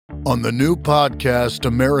On the new podcast,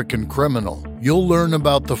 American Criminal, you'll learn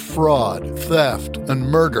about the fraud, theft, and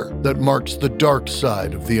murder that marks the dark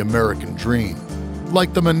side of the American dream.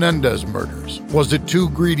 Like the Menendez murders. Was it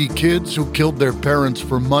two greedy kids who killed their parents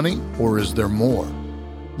for money, or is there more?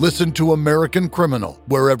 Listen to American Criminal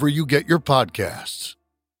wherever you get your podcasts.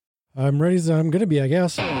 I'm ready as I'm going to be, I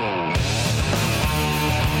guess.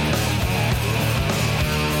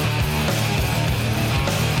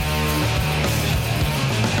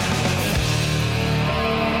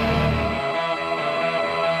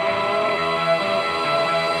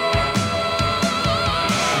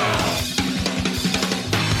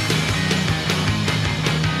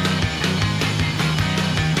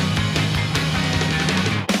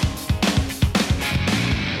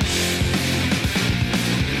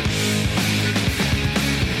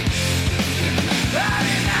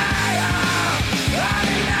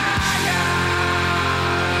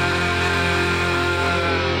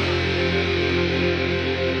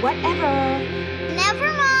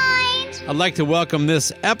 I'd like to welcome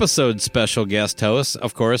this episode's special guest host,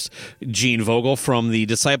 of course, Gene Vogel from the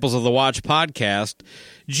Disciples of the Watch podcast.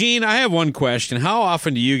 Gene, I have one question. How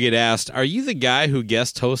often do you get asked, are you the guy who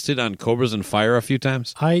guest hosted on Cobras and Fire a few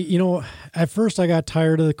times? At first I got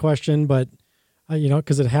tired of the question, but,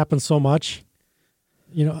 because it happens so much,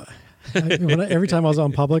 every time I was out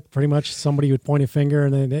in public, pretty much somebody would point a finger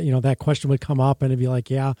and then, that question would come up and it'd be like,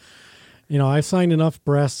 yeah, I've signed enough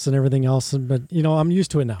breasts and everything else, but, I'm used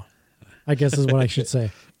to it now. I guess is what I should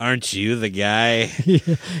say. Aren't you the guy?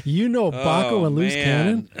 Baco and Loose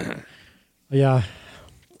Cannon? Yeah.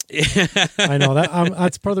 I know.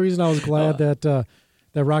 That's part of the reason I was glad that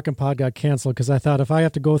Rockin' Pod got canceled, because I thought if I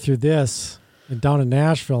have to go through this down in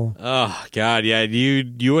Nashville. Oh, God, yeah.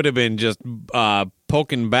 You would have been just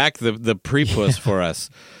poking back the pre-puss for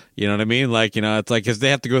us. You know what I mean? Like, it's like because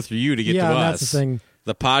they have to go through you to get to us. Yeah, that's the thing.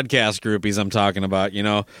 The podcast groupies I'm talking about,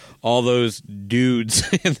 all those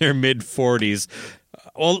dudes in their mid-40s.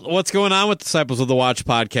 Well, what's going on with Disciples of the Watch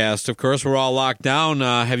podcast? Of course, we're all locked down.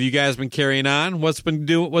 Have you guys been carrying on? What's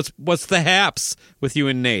the haps with you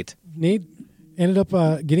and Nate? Nate ended up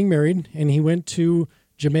getting married, and he went to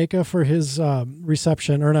Jamaica for his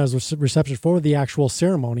reception, or not his reception, for the actual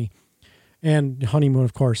ceremony and honeymoon,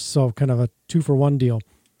 of course. So kind of a 2-for-1 deal.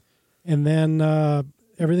 And then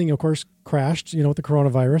everything, of course, crashed, with the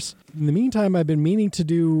coronavirus. In the meantime, I've been meaning to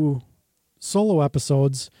do solo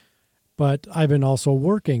episodes, but I've been also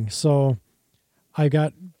working. So I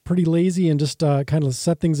got pretty lazy and just kind of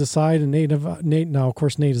set things aside. And Nate now, of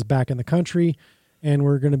course, Nate is back in the country, and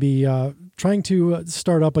we're going to be trying to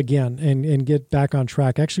start up again and get back on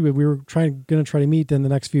track. Actually, we were going to try to meet in the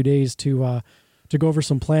next few days to go over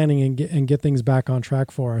some planning and get things back on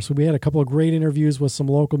track for us. So we had a couple of great interviews with some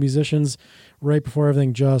local musicians right before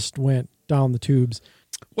everything just went down the tubes.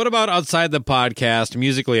 What about outside the podcast?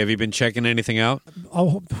 Musically, have you been checking anything out? A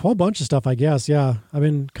whole bunch of stuff, I guess. Yeah, I've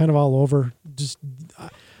been kind of all over. Just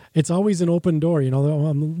it's always an open door.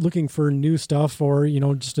 I'm looking for new stuff, or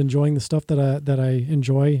just enjoying the stuff that I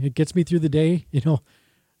enjoy. It gets me through the day.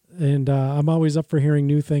 And I'm always up for hearing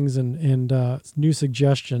new things and new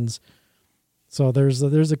suggestions. So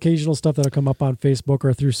there's occasional stuff that'll come up on Facebook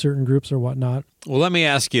or through certain groups or whatnot. Well, let me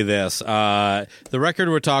ask you this. The record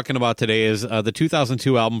we're talking about today is the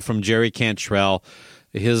 2002 album from Jerry Cantrell,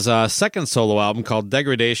 his second solo album called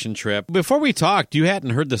Degradation Trip. Before we talked, you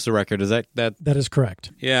hadn't heard this record. Is that? That is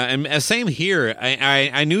correct. Yeah, and same here.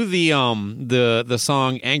 I knew the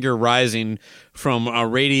song Anger Rising from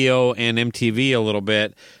radio and MTV a little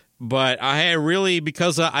bit. But I had really,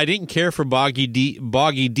 because I didn't care for Boggy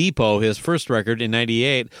Depot, his first record in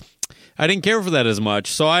 '98, I didn't care for that as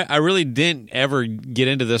much. So I really didn't ever get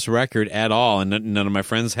into this record at all, and none of my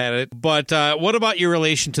friends had it. But what about your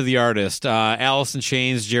relation to the artist? Alice in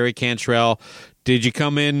Chains, Jerry Cantrell. Did you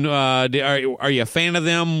come in? Are you a fan of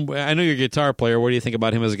them? I know you're a guitar player. What do you think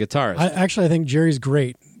about him as a guitarist? I think Jerry's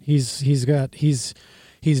great. He's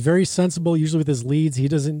very sensible, usually with his leads.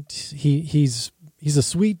 He's a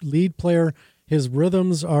sweet lead player. His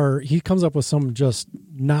rhythms he comes up with some just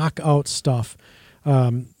knockout stuff.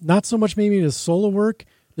 Not so much maybe in his solo work.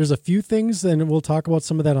 There's a few things, and we'll talk about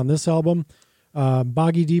some of that on this album.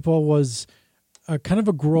 Boggy Depot was kind of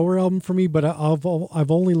a grower album for me, but I've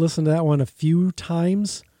only listened to that one a few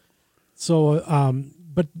times. So,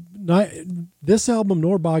 but not this album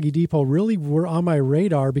nor Boggy Depot really were on my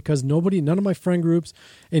radar because none of my friend groups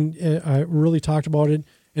really talked about it,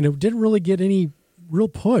 and it didn't really get any real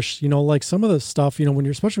push, like some of the stuff,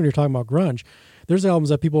 especially when you're talking about grunge, there's albums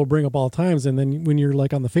that people will bring up all the times. And then when you're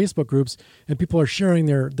like on the Facebook groups and people are sharing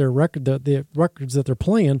their record, the records that they're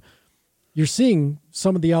playing, you're seeing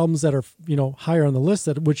some of the albums that are, higher on the list,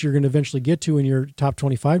 that which you're going to eventually get to in your top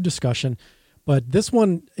 25 discussion. But this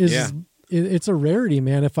one is, it's a rarity,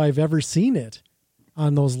 man, if I've ever seen it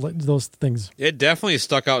on those things. It definitely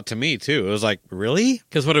stuck out to me, too. It was like, really?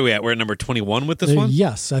 Because what are we at? We're at number 21 with this one?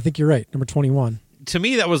 Yes, I think you're right. Number 21. To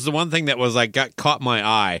me, that was the one thing that was like caught my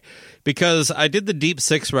eye, because I did the Deep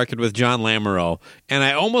Six record with John Lamoureux, and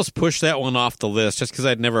I almost pushed that one off the list just because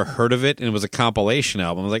I'd never heard of it, and it was a compilation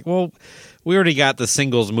album. I was like, well, we already got the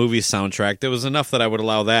Singles movie soundtrack. There was enough that I would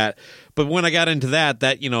allow that. But when I got into that,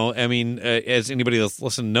 as anybody that's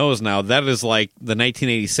listened knows now, that is like the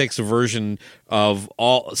 1986 version of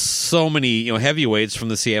so many heavyweights from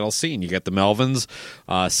the Seattle scene. You got the Melvins,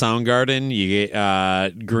 Soundgarden, you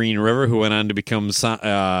get Green River, who went on to become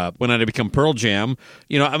Pearl Jam.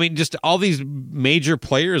 Just all these major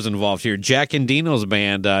players involved here. Jack Endino's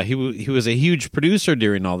band, he was a huge producer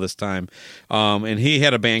during all this time, and he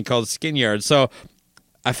had a band called Skin Yard. So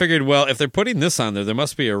I figured, well, if they're putting this on there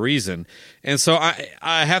must be a reason. And so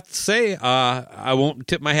I have to say, I won't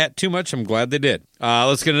tip my hat too much. I'm glad they did.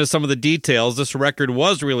 Let's get into some of the details. This record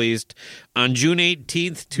was released on June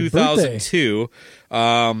 18th, 2002.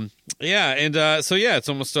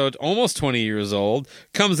 It's almost 20 years old.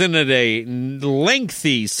 Comes in at a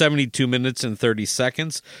lengthy 72 minutes and 30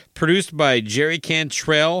 seconds. Produced by Jerry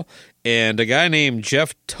Cantrell and a guy named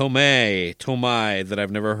Jeff Tomei that I've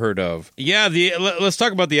never heard of. Yeah, let's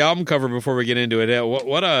talk about the album cover before we get into it.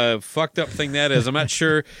 What a fucked up thing that is. I'm not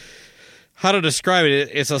sure how to describe it.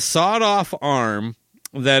 It's a sawed-off arm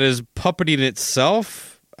that is puppeting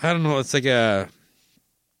itself. I don't know. It's like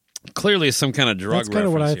clearly some kind of drug reference. That's kind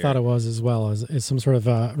of what I thought it was as well, as some sort of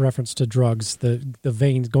reference to drugs. The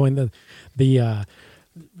veins going, the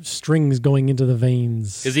strings going into the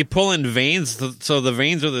veins. Is he pulling veins? So the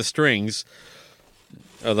veins are the strings.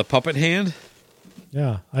 The puppet hand?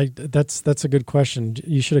 Yeah, that's a good question.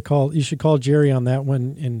 You should call Jerry on that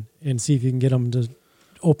one and see if you can get him to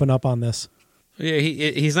open up on this. Yeah,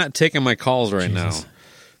 he's not taking my calls right now.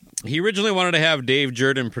 He originally wanted to have Dave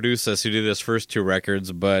Jordan produce this, who did his first two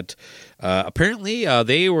records, but apparently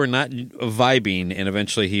they were not vibing, and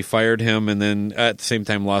eventually he fired him, and then at the same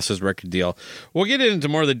time lost his record deal. We'll get into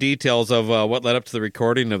more of the details of what led up to the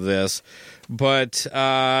recording of this, but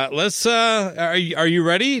let's. Are you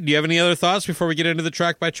ready? Do you have any other thoughts before we get into the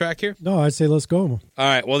track by track here? No, I'd say let's go. All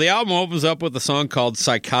right. Well, the album opens up with a song called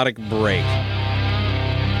 "Psychotic Break."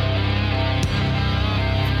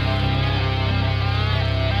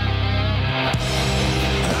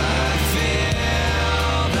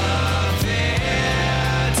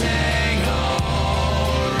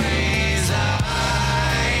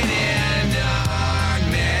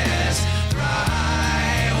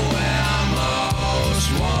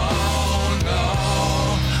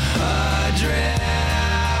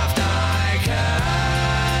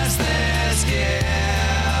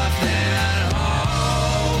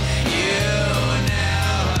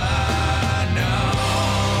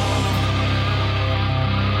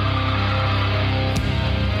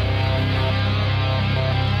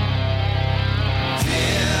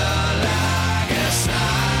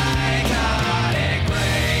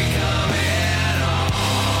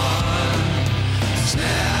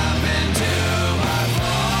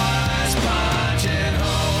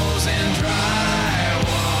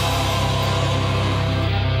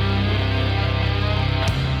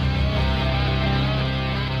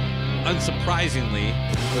 Unsurprisingly,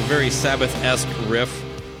 a very Sabbath-esque riff.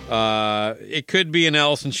 It could be an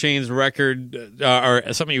Alice in Chains record, or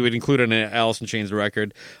something you would include in an Alice in Chains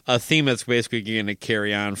record. A theme that's basically going to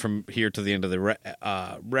carry on from here to the end of the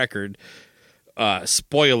record.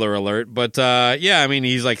 Spoiler alert. But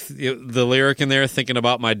he's like the lyric in there, thinking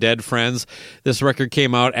about my dead friends. This record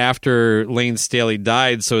came out after Lane Staley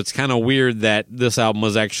died, so it's kind of weird that this album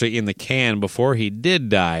was actually in the can before he did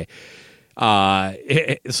die.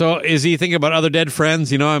 So is he thinking about other dead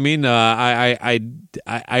friends? I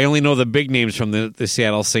only know the big names from the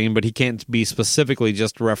Seattle scene, but he can't be specifically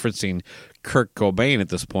just referencing Kurt Cobain at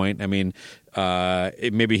this point.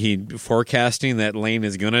 Maybe he forecasting that Lane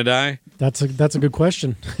is gonna die. That's a good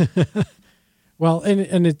question. Well,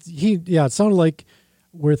 and it sounded like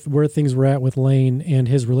where things were at with Lane and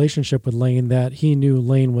his relationship with Lane, that he knew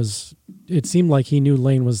Lane was. It seemed like he knew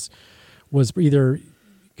Lane was either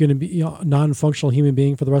going to be a non-functional human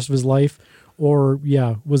being for the rest of his life, or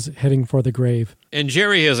was heading for the grave. And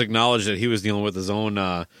Jerry has acknowledged that he was dealing with his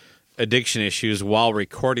own addiction issues while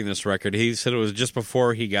recording this record. He said it was just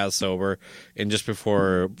before he got sober and just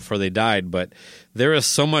before they died, but there is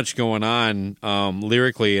so much going on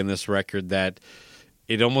lyrically in this record that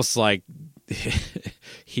it almost like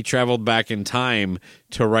he traveled back in time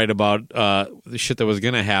to write about the shit that was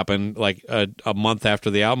going to happen like a month after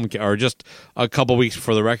the album, or just a couple weeks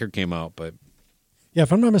before the record came out. But yeah,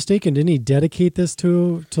 if I'm not mistaken, didn't he dedicate this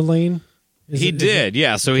to Lane? He did,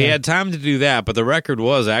 yeah. So he had time to do that, but the record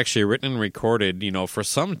was actually written and recorded, for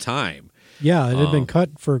some time. Yeah, it had been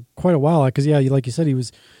cut for quite a while because, like you said, he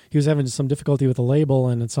was having some difficulty with the label,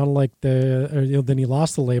 and it sounded like then he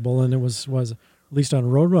lost the label, and it was released on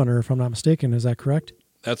Roadrunner, if I'm not mistaken. Is that correct?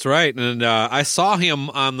 That's right, and I saw him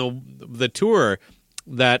on the tour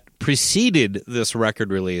that preceded this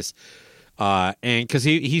record release, and because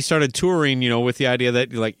he started touring, with the idea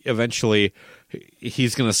that like eventually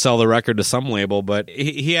he's going to sell the record to some label, but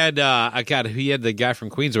he had the guy from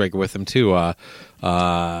Queensrÿche with him too,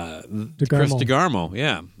 Chris DeGarmo,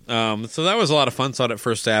 yeah. So that was a lot of fun. Saw it at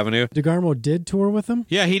First Avenue. DeGarmo did tour with him?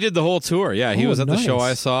 Yeah, he did the whole tour. Yeah, he was at the show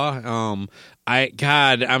I saw. I'm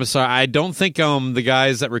sorry, I don't think the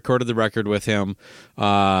guys that recorded the record with him, the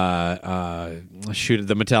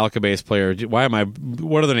Metallica bass player.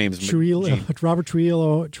 What are their names? Robert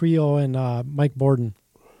Trujillo, and Mike Borden.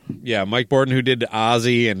 Yeah, Mike Borden, who did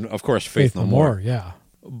Ozzy and of course Faith No More. Yeah.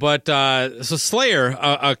 But so Slayer,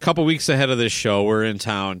 a couple weeks ahead of this show, we're in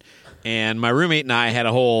town. And my roommate and I had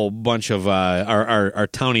a whole bunch of our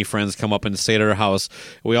townie friends come up and stay at our house.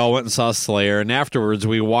 We all went and saw Slayer, and afterwards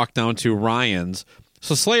we walked down to Ryan's.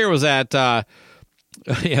 So Slayer was at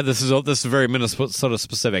this is very Minnesota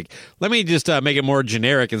specific. Let me just make it more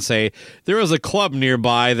generic and say there was a club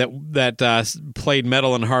nearby that played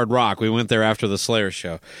metal and hard rock. We went there after the Slayer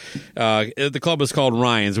show. The club was called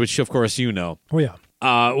Ryan's, which of course you know. Oh yeah.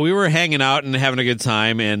 We were hanging out and having a good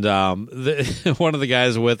time, and one of the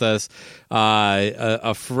guys with us,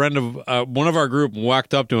 a friend of one of our group,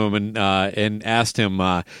 walked up to him and asked him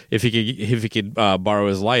if he could borrow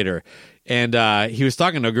his lighter, and he was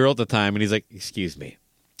talking to a girl at the time, and he's like, "Excuse me,"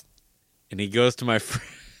 and he goes to my friend.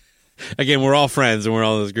 Again, we're all friends and we're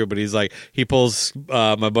all in this group, but he pulls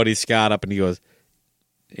my buddy Scott up and he goes,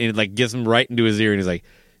 and like gets him right into his ear, and he's like,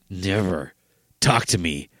 "Never talk to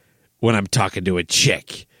me when I'm talking to a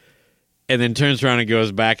chick," and then turns around and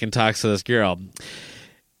goes back and talks to this girl.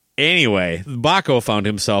 Anyway, Baco found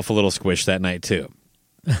himself a little squished that night too.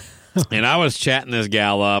 And I was chatting this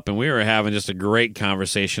gal up, and we were having just a great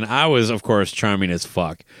conversation. I was, of course, charming as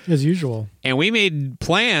fuck. As usual. And we made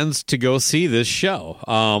plans to go see this show.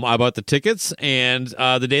 I bought the tickets, and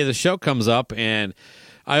the day the show comes up, and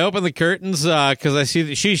I opened the curtains because I see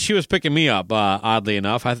that she was picking me up. Oddly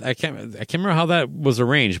enough, I can't remember how that was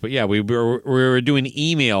arranged, but yeah, we were doing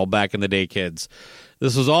email back in the day, kids.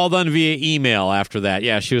 This was all done via email. After that,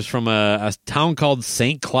 yeah, she was from a town called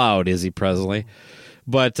St. Cloud, Izzy Presley.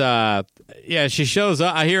 But yeah, she shows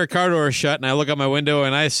up. I hear a car door shut, and I look out my window,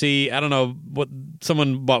 and I see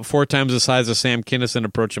someone about 4 times the size of Sam Kinison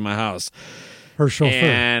approaching my house. Her chauffeur,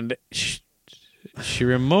 and she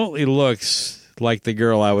remotely looks like the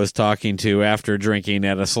girl I was talking to after drinking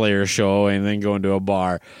at a Slayer show and then going to a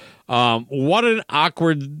bar. What an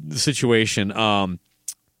awkward situation.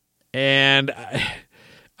 And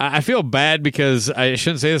I feel bad because I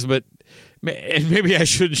shouldn't say this, but and maybe I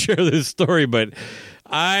shouldn't share this story, but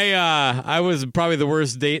I was probably the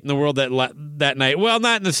worst date in the world that night. Well,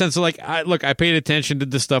 not in the sense of I paid attention to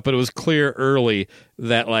this stuff, but it was clear early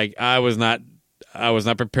that I was not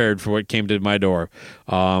prepared for what came to my door.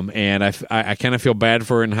 And I kind of feel bad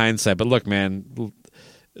for her in hindsight. But look, man,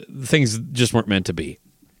 things just weren't meant to be.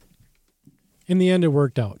 In the end, it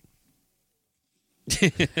worked out.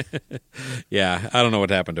 Yeah, I don't know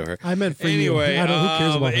what happened to her. I meant for anyway, you. Who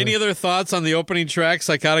cares about any her? other thoughts on the opening track,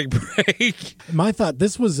 Psychotic Break? My thought,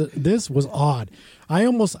 this was odd. I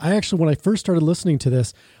actually, when I first started listening to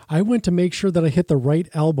this, I went to make sure that I hit the right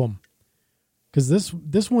album. Because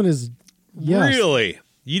this one is... Yes. Really?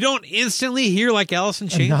 You don't instantly hear like Alice in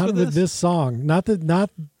Chains not with this song.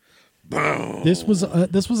 This was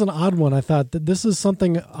an odd one. I thought that this is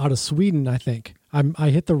something out of Sweden. I think I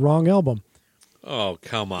hit the wrong album. Oh,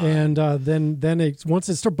 come on! And then once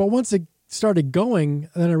it started going,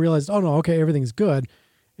 then I realized, oh no, okay, everything's good,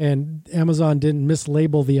 and Amazon didn't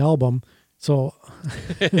mislabel the album, so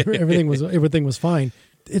everything was fine.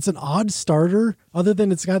 It's an odd starter, other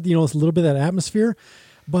than it's got a little bit of that atmosphere.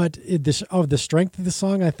 But the strength of the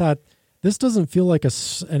song, I thought, this doesn't feel like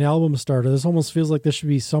an album starter. This almost feels like this should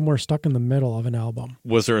be somewhere stuck in the middle of an album.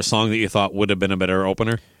 Was there a song that you thought would have been a better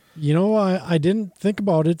opener? I didn't think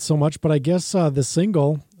about it so much, but I guess the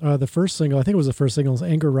single, the first single, I think it was the first single,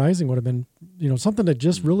 Anger Rising, would have been, something to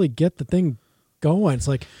just really get the thing going. It's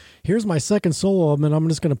like, here's my second solo album, and I'm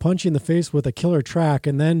just going to punch you in the face with a killer track,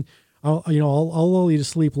 and then I'll lull you to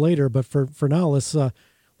sleep later. But for now, let's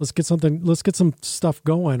let's get some stuff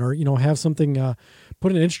going, or, have something,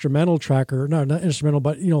 put an instrumental track, or no, not instrumental,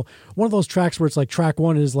 but, one of those tracks where it's like track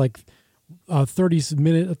one is like 30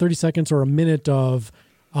 seconds or a minute of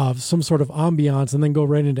some sort of ambiance, and then go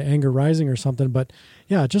right into Anger Rising or something. But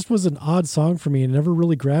yeah, it just was an odd song for me and never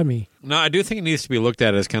really grabbed me. No, I do think it needs to be looked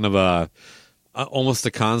at as kind of almost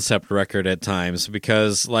a concept record at times,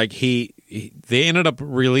 because like they ended up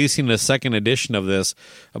releasing a second edition of this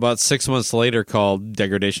about 6 months later called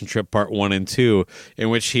Degradation Trip Part 1 and 2, in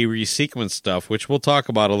which he resequenced stuff, which we'll talk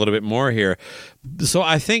about a little bit more here. So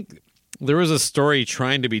I think there was a story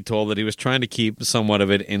trying to be told that he was trying to keep somewhat of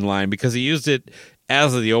it in line, because he used it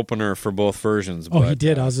as the opener for both versions. Oh, he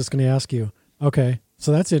did? I was just going to ask you. Okay,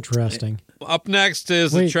 so that's interesting. Up next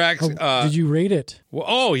is the track. Did you rate it? Well,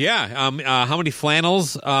 oh yeah. How many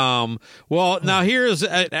flannels? Now here's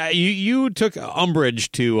you took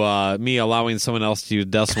umbrage to me allowing someone else to use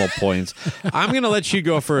decimal points. I'm going to let you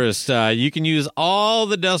go first. You can use all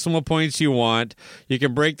the decimal points you want. You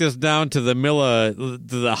can break this down to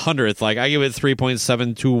the hundredth. Like I give it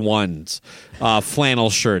 3.721s. Flannel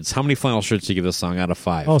shirts. How many flannel shirts do you give this song out of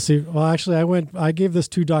 5? Oh, see, well, actually, I gave this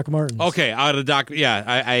 2 Doc Martens. Okay, out of Doc. Yeah,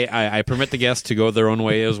 I permit the guests to go their own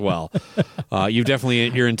way as well.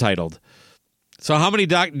 You're entitled. So how many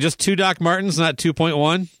just 2 Doc Martens, not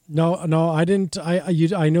 2.1? No, I didn't.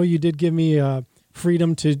 I know you did give me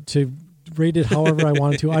freedom to rate it however I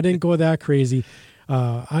wanted to. I didn't go that crazy.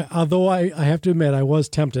 Although I have to admit, I was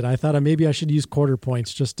tempted. I thought maybe I should use quarter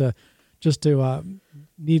points just to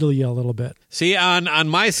needle you a little bit. See, on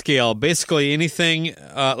my scale, basically anything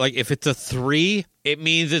like if it's a 3, it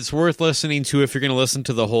means it's worth listening to if you're going to listen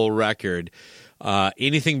to the whole record.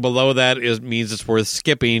 Anything below that means it's worth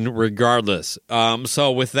skipping regardless.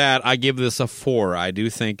 So with that, I give this a 4. I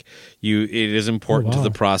do think it is important to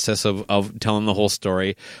the process of telling the whole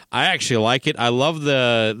story. I actually like it. I love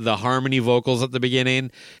the harmony vocals at the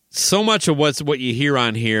beginning. So much of what you hear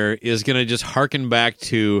on here is going to just harken back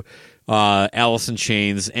to Alice in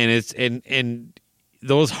Chains, and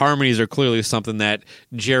those harmonies are clearly something that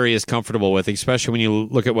Jerry is comfortable with, especially when you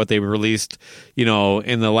look at what they've released, in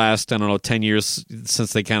the last, 10 years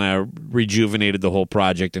since they kind of rejuvenated the whole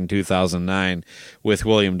project in 2009 with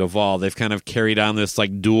William Duvall. They've kind of carried on this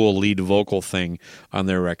like dual lead vocal thing on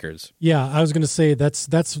their records. Yeah, I was going to say that's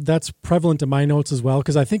prevalent in my notes as well,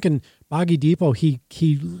 because I think in Boggy Depot he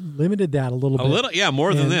limited that a little bit.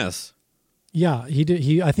 More than this. Yeah, he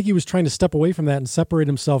did. I think he was trying to step away from that and separate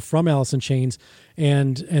himself from Alice in Chains.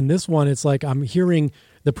 And this one, it's like I'm hearing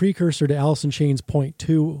the precursor to Alice in Chains Point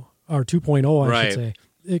 2 or 2.0, I should say.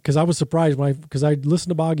 Because I was surprised because I listened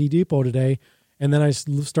to Boggy Depot today, and then I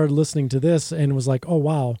started listening to this and was like, oh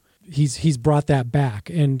wow, he's brought that back,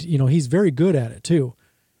 and he's very good at it too.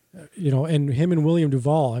 And him and William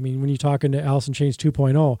Duvall. I mean, when you're talking to Alice in Chains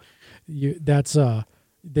 2.0,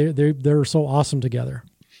 they're so awesome together.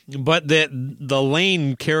 But the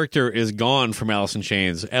Lane character is gone from Alice in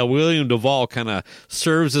Chains. William Duvall kind of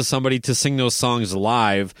serves as somebody to sing those songs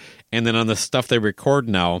live, and then on the stuff they record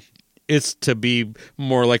now, it's to be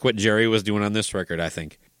more like what Jerry was doing on this record, I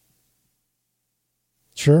think.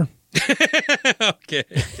 Sure. Okay.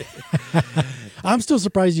 I'm still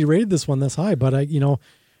surprised you rated this one this high, but I know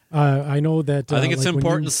that I think it's an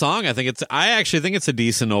important song. I actually think it's a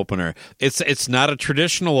decent opener. It's not a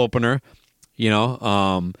traditional opener.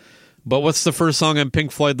 But what's the first song on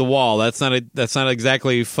Pink Floyd, The Wall? That's not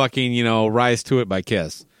exactly fucking, Rise to It by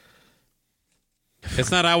Kiss.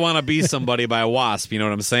 It's not I Want to Be Somebody by Wasp, you know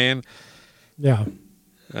what I'm saying? Yeah.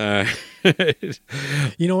 And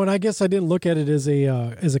I guess I didn't look at it as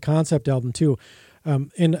a concept album too.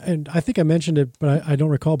 And I think I mentioned it, but I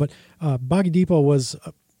don't recall, but Boggy Depot was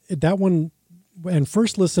that one, and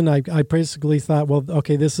first listen, I basically thought, well,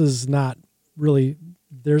 okay, this is not really,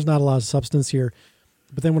 there's not a lot of substance here.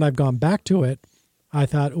 But then when I've gone back to it, I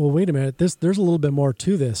thought, well, wait a minute, there's a little bit more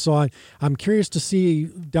to this. So I'm curious to see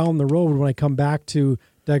down the road when I come back to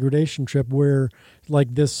Degradation Trip where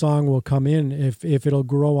like this song will come in, if it'll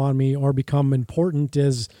grow on me or become important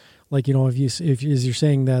as like, if you're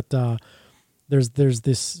saying that there's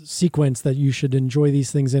this sequence that you should enjoy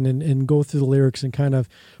these things in and go through the lyrics and kind of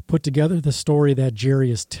put together the story that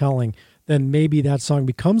Jerry is telling, then maybe that song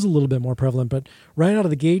becomes a little bit more prevalent. But right out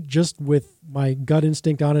of the gate, just with my gut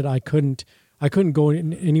instinct on it, I couldn't go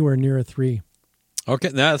anywhere near a 3. Okay,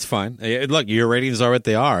 that's fine. Look, your ratings are what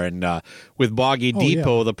they are. And with Boggy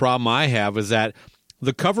Depot, The problem I have is that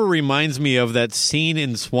the cover reminds me of that scene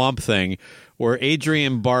in Swamp Thing where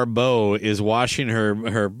Adrienne Barbeau is washing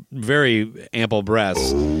her very ample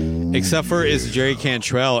breasts, except for it's Jerry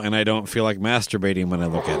Cantrell, and I don't feel like masturbating when I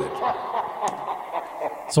look at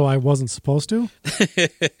it. So I wasn't supposed to?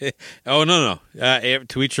 Oh, no.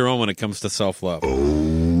 To each your own when it comes to self-love.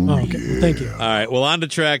 Oh, okay. Well, thank you. All right. Well, on to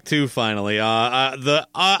track 2 finally. The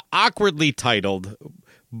awkwardly titled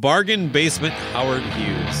Bargain Basement Howard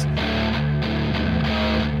Hughes.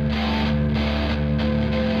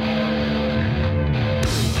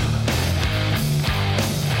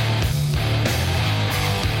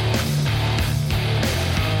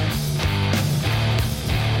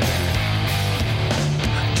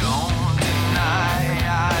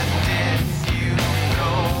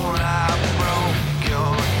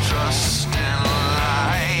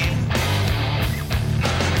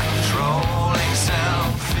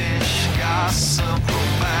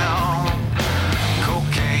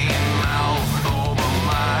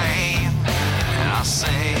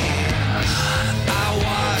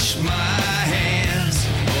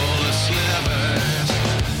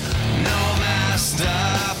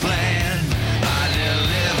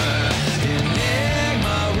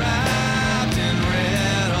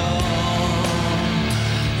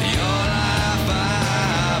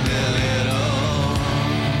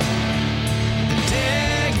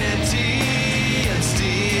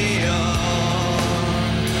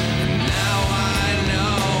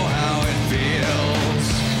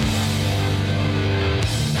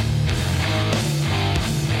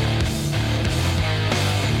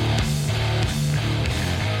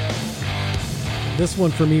 This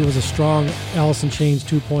one for me was a strong Alice in Chains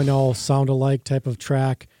 2.0 sound-alike type of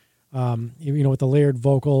track. With the layered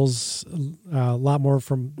vocals, a lot more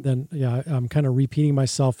I'm kind of repeating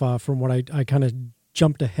myself from what I kind of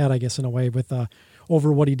jumped ahead, I guess, in a way with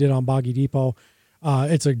over what he did on Boggy Depot.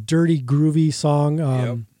 It's a dirty, groovy song.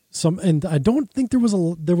 And I don't think there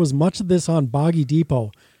was much of this on Boggy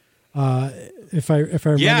Depot. If I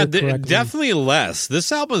remember correctly. Definitely less.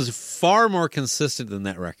 This album is far more consistent than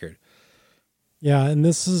that record. Yeah, and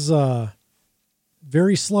this is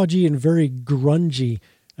very sludgy and very grungy.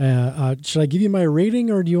 Should I give you my rating,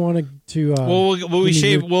 or do you want to?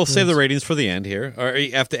 We'll save the ratings for the end here, or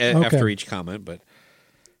after each comment. But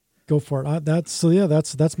go for it. That's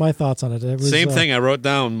my thoughts on it. Same thing. I wrote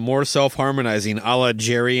down more self-harmonizing, a la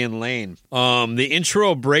Jerry and Lane. The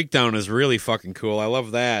intro breakdown is really fucking cool. I love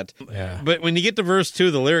that. Yeah. But when you get to verse 2,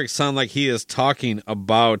 the lyrics sound like he is talking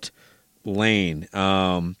about Lane.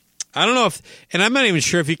 I don't know and I'm not even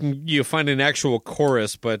sure if you find an actual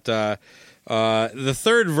chorus, but the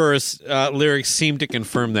third verse lyrics seem to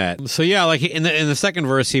confirm that. So yeah, like in the second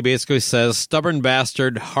verse, he basically says, "Stubborn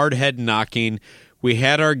bastard, hard head knocking. We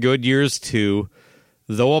had our good years too.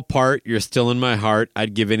 Though apart, you're still in my heart.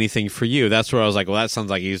 I'd give anything for you." That's where I was like, well, that sounds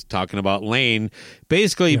like he's talking about Lane,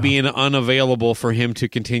 basically being unavailable for him to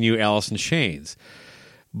continue Alice in Chains.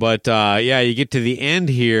 But, you get to the end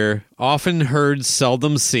here. Often heard,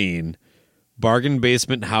 seldom seen. Bargain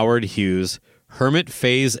basement Howard Hughes. Hermit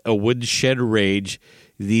phase, a woodshed rage.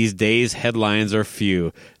 These days headlines are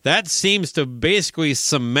few. That seems to basically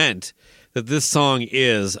cement that this song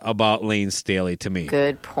is about Lane Staley to me.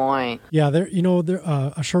 Good point. Yeah,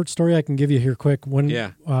 a short story I can give you here quick.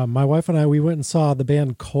 When my wife and we went and saw the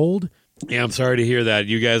band Cold. Yeah, I'm sorry to hear that.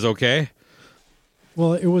 You guys okay?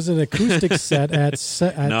 Well, it was an acoustic set at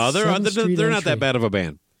no, they're not that bad of a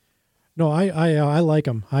band. No, I like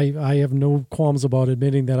them. I have no qualms about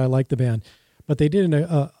admitting that I like the band, but they did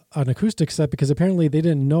an acoustic set because apparently they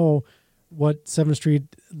didn't know what 7th Street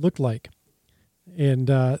looked like, and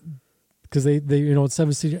because they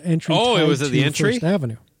 7th Street entry. Oh, it was at the entry? First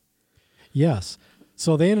Avenue. Yes,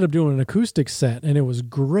 so they ended up doing an acoustic set, and it was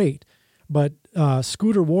great. But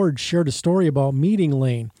Scooter Ward shared a story about meeting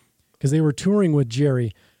Lane, because they were touring with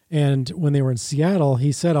Jerry, and when they were in Seattle,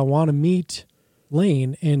 he said, "I want to meet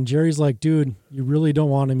Lane," and Jerry's like, "Dude, you really don't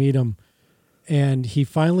want to meet him." And he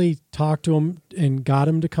finally talked to him and got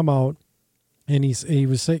him to come out, and he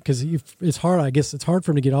was saying, because it's hard, I guess it's hard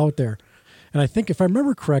for him to get out there. And I think if I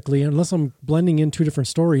remember correctly, unless I'm blending in two different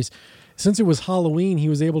stories, since it was Halloween, he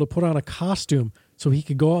was able to put on a costume so he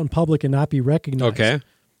could go out in public and not be recognized. Okay,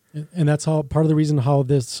 and that's how part of the reason how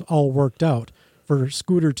this all worked out. For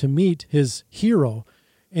Scooter to meet his hero,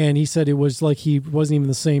 and he said it was like he wasn't even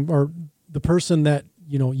the same, or the person that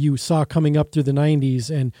you saw coming up through the 90s,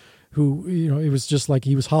 and who it was just like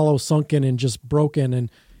he was hollow, sunken, and just broken.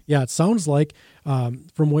 And yeah, it sounds like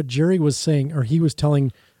from what Jerry was saying, or he was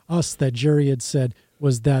telling us that Jerry had said,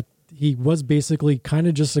 was that he was basically kind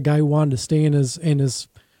of just a guy who wanted to stay in his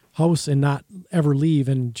house and not ever leave,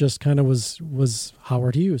 and just kind of was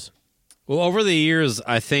Howard Hughes. Well, over the years,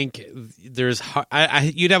 I think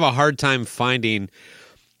you'd have a hard time finding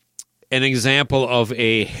an example of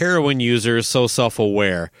a heroin user so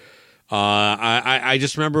self-aware. I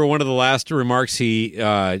just remember one of the last remarks Lane,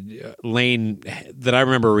 that I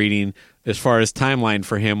remember reading as far as timeline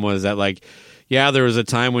for him was that, like, yeah, there was a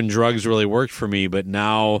time when drugs really worked for me, but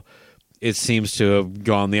now it seems to have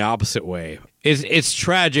gone the opposite way. It's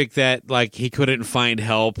tragic that, like, he couldn't find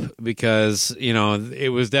help because, you know, it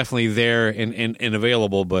was definitely there and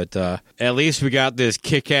available, but at least we got this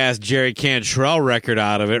kick-ass Jerry Cantrell record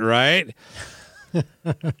out of it, right?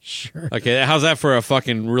 Sure. Okay, how's that for a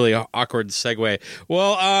fucking really awkward segue?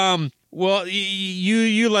 Well,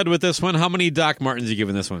 you led with this one. How many Doc Martens you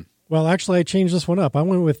giving this one? Well, actually, I changed this one up. I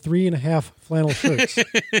went with 3.5 flannel shirts.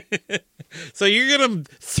 So you're going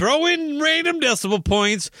to throw in random decimal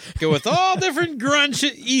points, go with all different grunge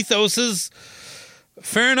ethoses.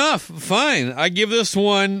 Fair enough. Fine. I give this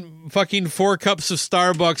one fucking 4 cups of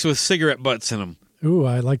Starbucks with cigarette butts in them. Ooh,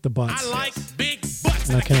 I like the butts. I like big butts.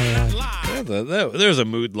 I can't lie. Yeah, there's a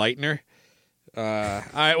mood lightener. All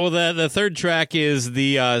right. Well, the third track is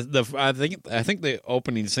the I think the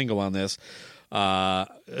opening single on this.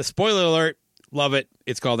 Spoiler alert. Love it.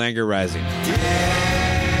 It's called Anger Rising.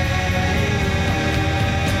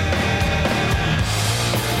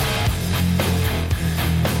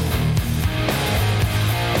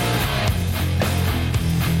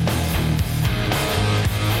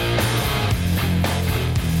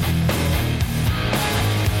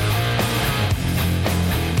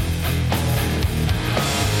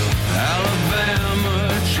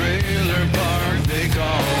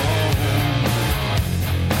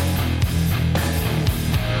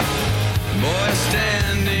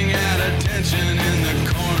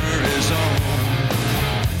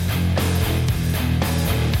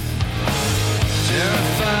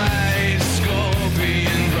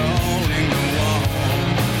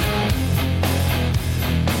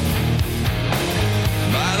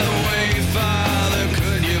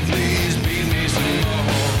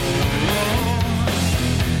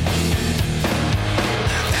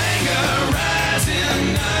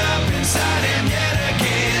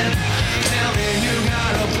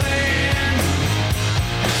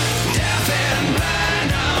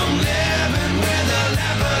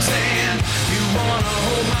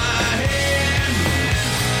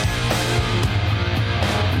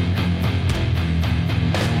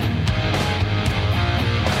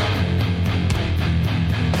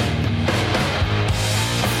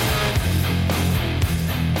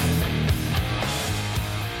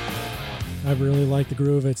 I really like the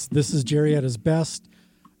groove. This is Jerry at his best,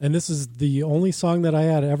 and this is the only song that I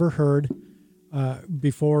had ever heard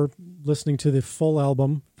before listening to the full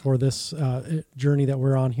album for this journey that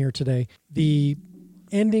we're on here today. The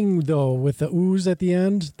ending, though, with the ooze at the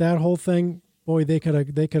end, that whole thing, boy, they could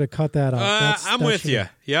have cut that out. I'm with you.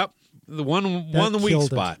 Yep, the one weak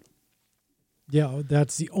spot. Yeah,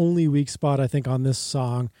 that's the only weak spot I think on this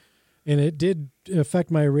song, and it did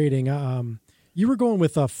affect my rating. You were going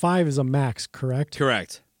with 5 as a max, correct?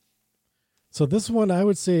 Correct. So this one, I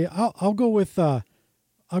would say I'll go with I'll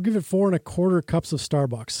give it 4.25 cups of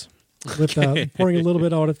Starbucks, with pouring a little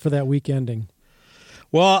bit out for that weak ending.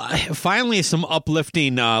 Well, finally, some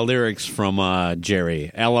uplifting lyrics from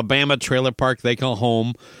Jerry. Alabama trailer park they call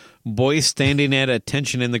home. Boy standing at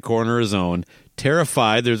attention in the corner zone.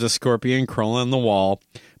 Terrified, there's a scorpion crawling on the wall.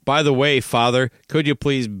 By the way, Father, could you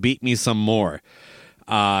please beat me some more?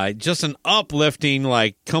 Just an uplifting,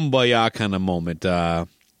 like, kumbaya kind of moment. I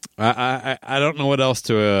don't know what else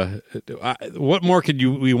to... what more could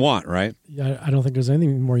we want, right? Yeah, I don't think there's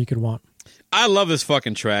anything more you could want. I love this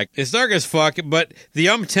fucking track. It's dark as fuck, but the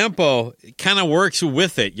tempo kind of works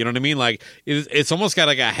with it. You know what I mean? Like it's almost got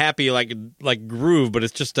like a happy like groove, but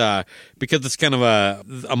it's just because it's kind of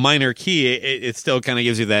a minor key. It still kind of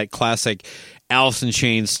gives you that classic Alice in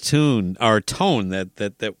Chains tune or tone that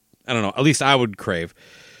I don't know. At least I would crave.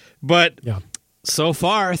 But yeah. So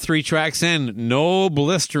far, 3 tracks in, no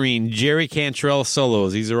blistering Jerry Cantrell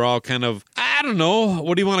solos. These are all kind of, I don't know,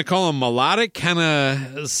 what do you want to call them? Melodic, kind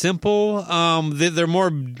of simple. They're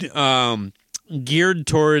more geared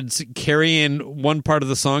towards carrying one part of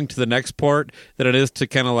the song to the next part than it is to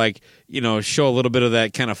kind of like, show a little bit of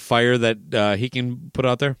that kind of fire that he can put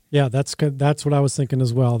out there. Yeah, that's good. That's what I was thinking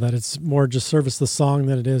as well, that it's more just service the song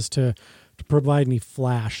than it is to provide any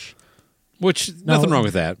flash. Which, nothing wrong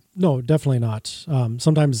with that. No, definitely not.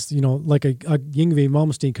 Sometimes, like a Yngwie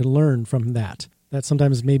Malmsteen could learn from that. That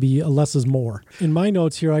sometimes maybe less is more. In my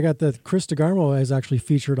notes here, I got that Chris DeGarmo is actually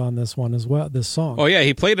featured on this one as well, this song. Oh, yeah,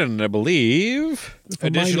 he played it, I believe. From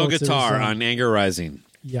additional notes, guitar on Anger Rising.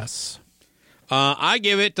 Yes. I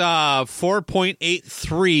give it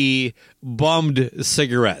 4.83 bummed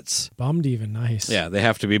cigarettes. Bummed even, nice. Yeah, they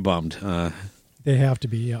have to be bummed. They have to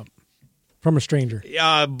be, yep. From a stranger.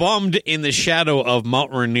 Bummed in the shadow of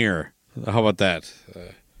Mount Rainier. How about that?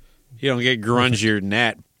 You don't get grungier than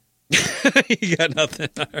that. You got nothing.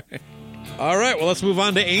 All right, well, let's move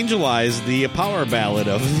on to Angel Eyes, the power ballad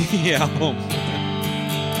of the album.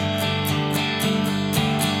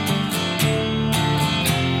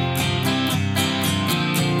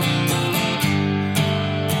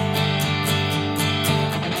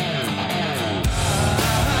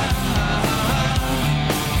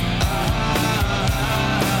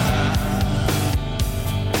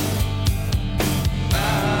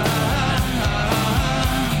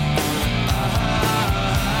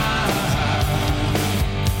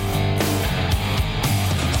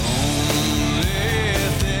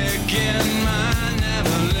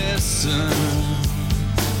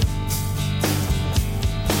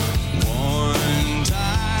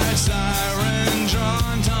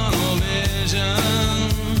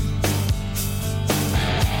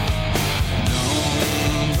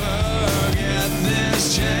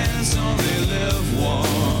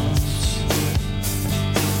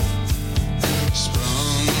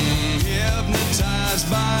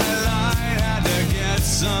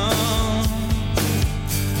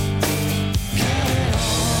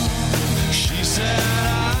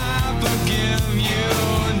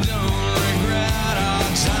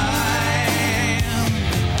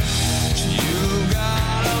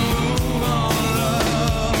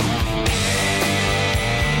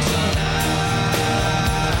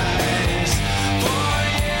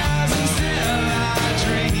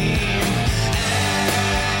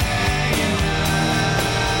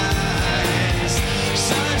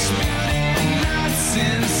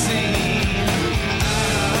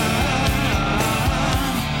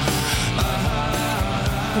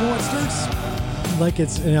 Like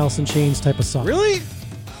it's an Alice in Chains type of song. Really?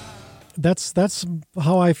 That's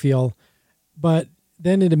how I feel. But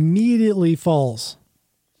then it immediately falls.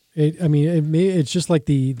 It's just like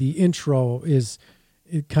the intro is.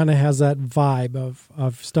 It kind of has that vibe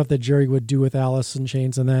of stuff that Jerry would do with Alice in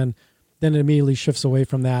Chains, and then it immediately shifts away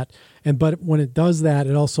from that. But when it does that,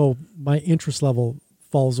 it also my interest level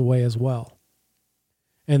falls away as well.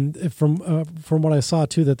 And from what I saw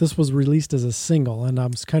too, that this was released as a single, and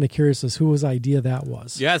I'm kind of curious as whose idea that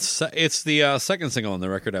was. Yeah, it's the second single on the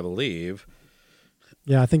record, I believe.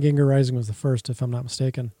 Yeah, I think Anger Rising was the first, if I'm not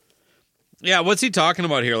mistaken. Yeah, what's he talking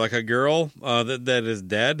about here? Like a girl that is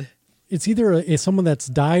dead? It's either someone that's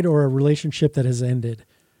died or a relationship that has ended.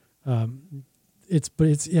 I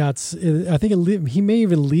think he may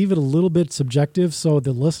even leave it a little bit subjective, so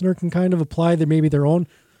the listener can kind of apply their own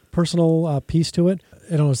personal piece to it.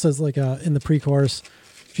 I don't know, it says like in the pre-chorus,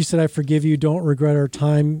 she said, "I forgive you. Don't regret our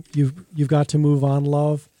time. You've got to move on,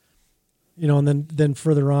 love." And then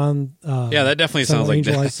further on. Yeah, that definitely sounds like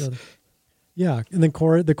Angel that. Eyes, yeah, and then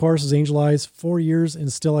the chorus is Angel Eyes. 4 years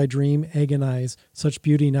and still I dream, agonize. Such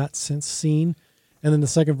beauty not since seen. And then the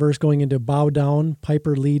second verse going into bow down,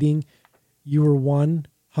 Piper leading. You were one,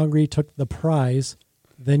 hungry took the prize.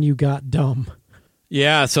 Then you got dumb.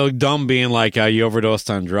 Yeah, so dumb being like you overdosed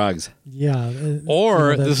on drugs. Yeah.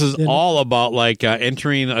 Or this is all about like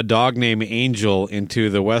entering a dog named Angel into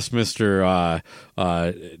the Westminster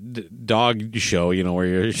dog show, where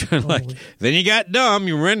you're like, then you got dumb,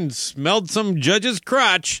 you went and smelled some judge's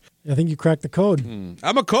crotch. I think you cracked the code.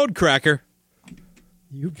 I'm a code cracker.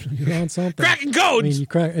 You're on something. Cracking codes! I mean, you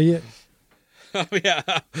crack... Yeah. Oh, yeah.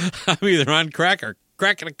 I'm either on crack or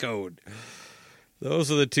cracking a code.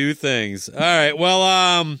 Those are the two things. All right. Well,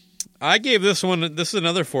 I gave this one. This is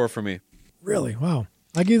another 4 for me. Really? Wow.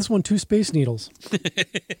 I gave this one 2 Space Needles.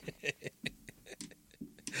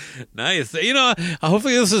 Nice.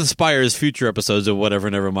 Hopefully this inspires future episodes of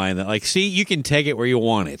whatever. Nevermind. That, like, see, you can take it where you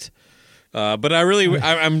want it. But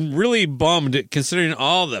I'm really bummed considering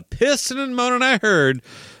all the pissing and moaning I heard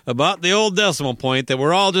about the old decimal point that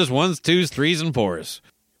we're all just 1s, 2s, 3s, and 4s.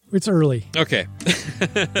 It's early. Okay.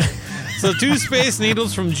 So 2 Space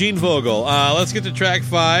Needles from Gene Vogel. Let's get to track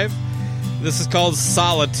 5. This is called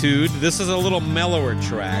Solitude. This is a little mellower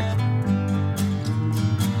track.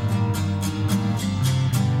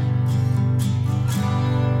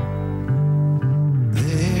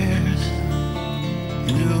 There's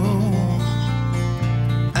no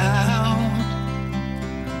out,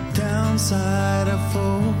 downside of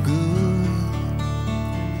for good.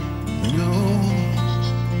 No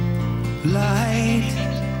light,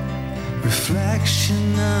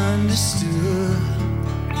 reflection understood.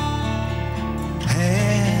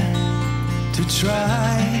 Had to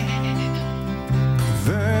try,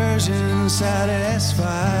 perversion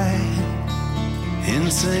satisfied,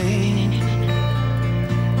 insane.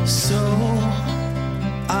 So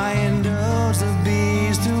I indulge the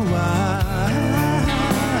beast a while.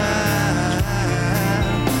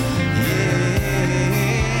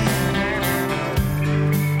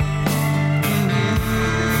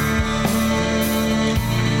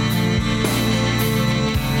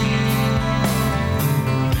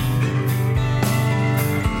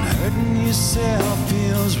 yourself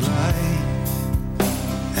feels right,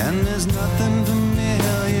 and there's nothing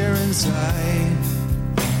familiar inside.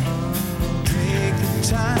 Take the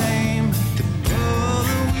time to pull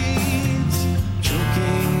the weeds,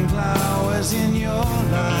 choking flowers in your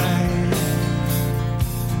life.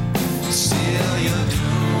 Seal your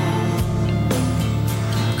doom,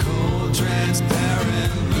 cold,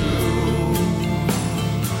 transparent blue,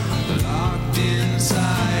 locked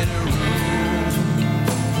inside a room,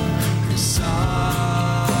 solitude.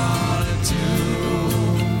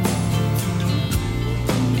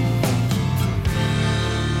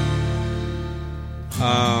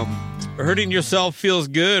 Hurting yourself feels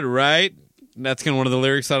good, right? That's kind of one of the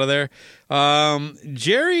lyrics out of there.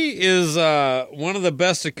 Jerry is one of the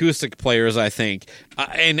best acoustic players, I think,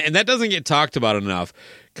 and that doesn't get talked about enough.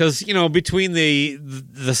 Because, you know, between the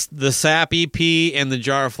Sap EP and the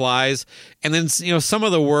Jar of Flies, and then, you know, some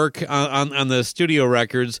of the work on the studio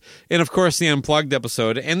records, and of course the Unplugged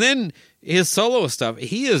episode, and then his solo stuff,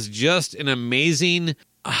 he is just an amazing,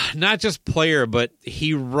 not just player, but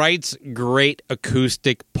he writes great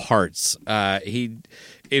acoustic parts. It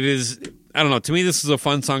is, I don't know, to me this is a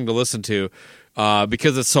fun song to listen to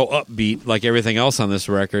because it's so upbeat like everything else on this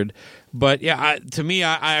record. But yeah, to me,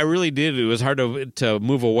 I really did. It was hard to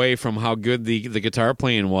move away from how good the guitar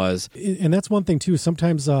playing was. And that's one thing too.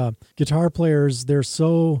 Sometimes guitar players, they're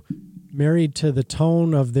so married to the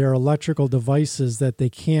tone of their electrical devices that they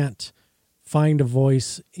can't find a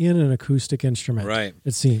voice in an acoustic instrument. Right.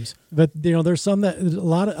 It seems. But you know, there's some that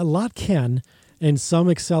a lot can, and some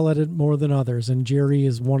excel at it more than others. And Jerry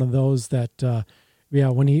is one of those that,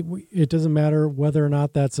 when it doesn't matter whether or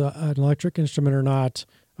not that's an electric instrument or not.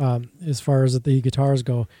 As far as the guitars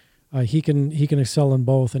go, he can excel in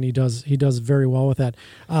both, and he does very well with that.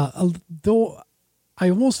 Though I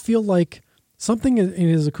almost feel like something in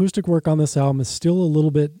his acoustic work on this album is still a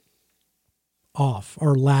little bit off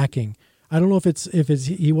or lacking. I don't know if it's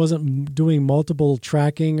he wasn't doing multiple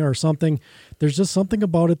tracking or something. There's just something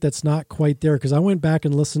about it that's not quite there. Because I went back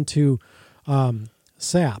and listened to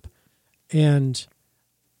Sap, and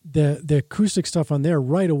the acoustic stuff on there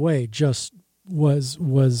right away just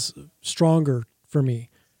was stronger for me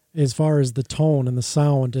as far as the tone and the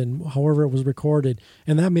sound and however it was recorded.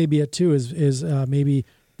 And that may be it too, is maybe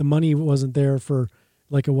the money wasn't there for,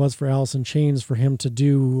 like it was for Alice in Chains, for him to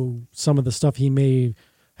do some of the stuff he may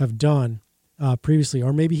have done previously,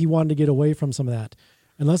 or maybe he wanted to get away from some of that.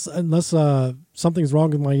 Unless something's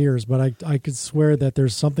wrong with my ears, but I could swear that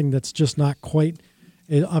there's something that's just not quite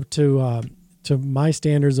up to my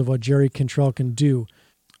standards of what Jerry Cantrell can do.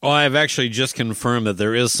 Oh, I've actually just confirmed that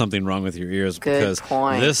there is something wrong with your ears. Good because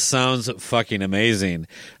point. This sounds fucking amazing.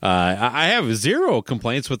 I have zero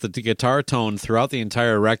complaints with the guitar tone throughout the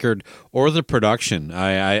entire record or the production.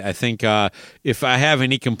 I think if I have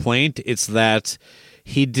any complaint, it's that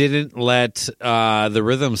he didn't let the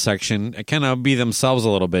rhythm section kind of be themselves a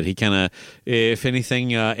little bit. He kind of, if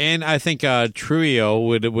anything, and I think Trujillo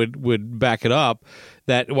would back it up,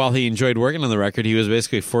 that while he enjoyed working on the record, he was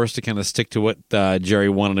basically forced to kind of stick to what Jerry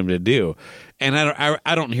wanted him to do. And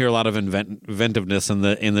I don't hear a lot of inventiveness in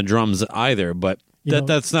the drums either. But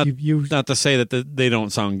that's not not to say that they don't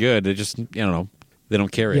sound good. They just, they don't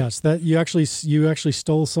carry. Yes, that you actually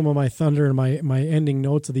stole some of my thunder in my ending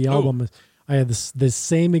notes of the album. I had this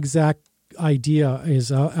same exact idea.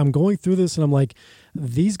 I'm going through this and I'm like,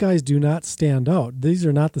 these guys do not stand out. These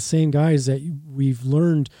are not the same guys that we've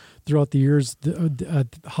learned throughout the years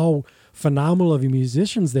how phenomenal of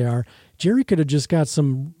musicians they are. Jerry could have just got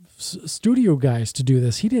some studio guys to do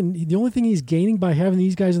this. He didn't. The only thing he's gaining by having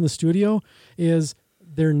these guys in the studio is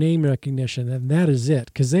their name recognition, and that is it,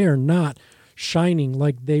 because they are not shining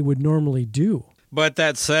like they would normally do. But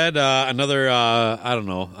that said, another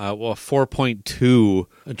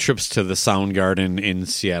 4.2 trips to the Soundgarden in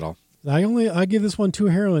Seattle. I give this one 2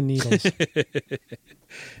 heroin needles.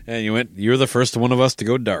 And you're the first one of us to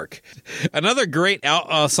go dark. Another great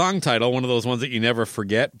song title, one of those ones that you never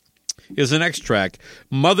forget, is the next track,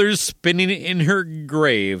 Mother's Spinning in Her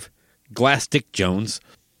Grave, Glass Dick Jones.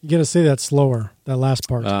 You got to say that slower, that last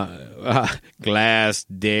part. Glass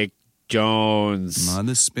Dick Jones.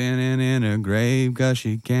 Mother's spinning in her grave 'cause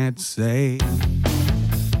she can't say.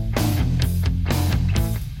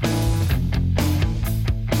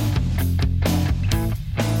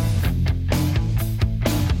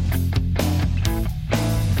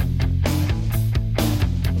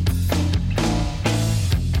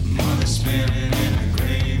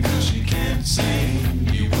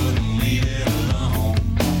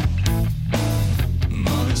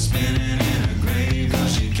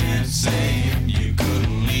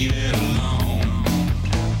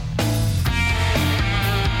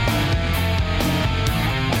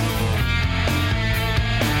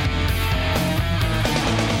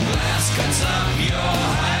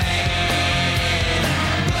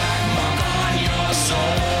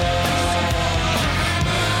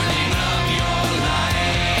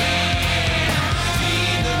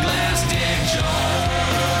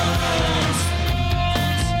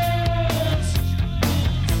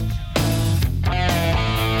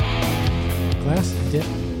 Dick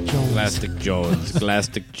Jones.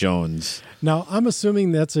 Glastic Jones. Now, I'm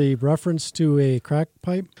assuming that's a reference to a crack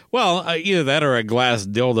pipe. Well, either that or a glass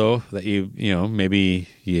dildo that maybe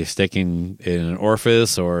you stick in an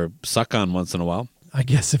orifice or suck on once in a while. I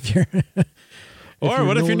guess if you're... Or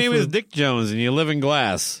what if your name is Dick Jones and you live in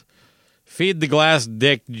glass? Feed the glass,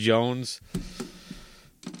 Dick Jones.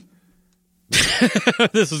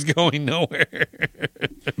 This is going nowhere.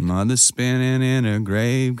 Mother's spinning in her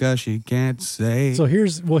grave because she can't say. So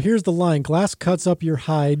here's the line. Glass cuts up your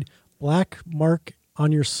hide, black mark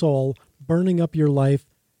on your soul, burning up your life.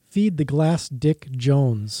 Feed the glass, Dick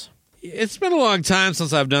Jones. It's been a long time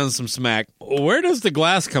since I've done some smack. Where does the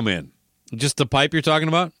glass come in? Just the pipe you're talking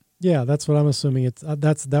about? Yeah, that's what I'm assuming. It's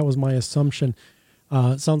that was my assumption.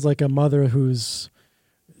 It sounds like a mother who's,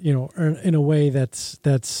 in a way that's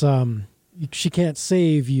she can't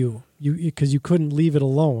save you because you couldn't leave it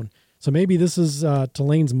alone. So maybe this is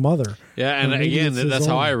Telane's mother. Yeah, and again, that's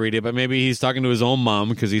how I read it. But maybe he's talking to his own mom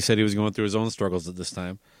because he said he was going through his own struggles at this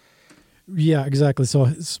time. Yeah, exactly. So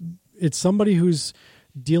it's somebody who's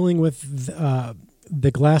dealing with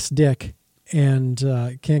the glass dick and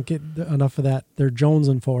can't get enough of that. They're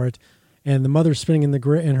jonesing for it, and the mother's spinning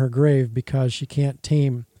in her grave because she can't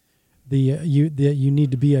tame you need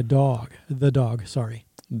to be a dog. The dog, sorry.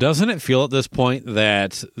 Doesn't it feel at this point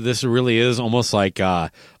that this really is almost like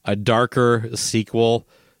a darker sequel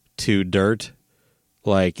to Dirt?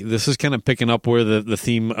 Like, this is kind of picking up where the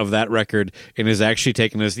theme of that record and is actually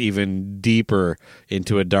taking us even deeper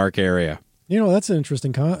into a dark area. That's an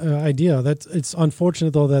interesting idea. It's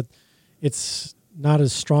unfortunate, though, that it's not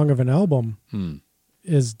as strong of an album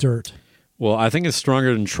as Dirt. Well, I think it's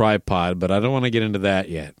stronger than Tripod, but I don't want to get into that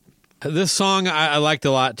yet. This song I liked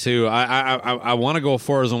a lot, too. I want to go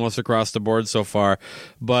 4s almost across the board so far,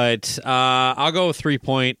 but I'll go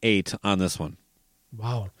 3.8 on this one.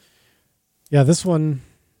 Wow. Yeah, this one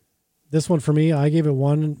for me, I gave it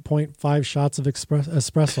 1.5 shots of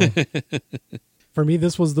espresso. For me,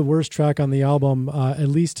 this was the worst track on the album, at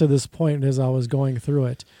least to this point as I was going through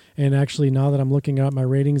it. And actually, now that I'm looking at my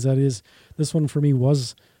ratings, this one for me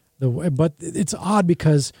was but it's odd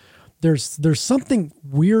because there's something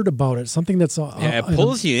weird about it, something that's it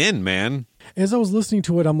pulls you in, man. As I was listening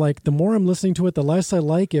to it, I'm like, the more I'm listening to it, the less I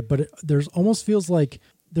like it. But there's almost feels like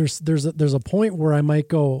there's a point where I might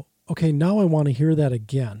go, okay, now I want to hear that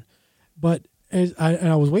again. But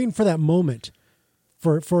I was waiting for that moment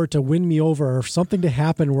for it to win me over or something to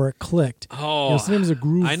happen where it clicked. Oh, sometimes a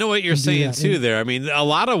groove. I know what you're saying too there. I mean, a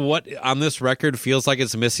lot of what on this record feels like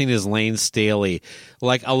it's missing is Lane Staley.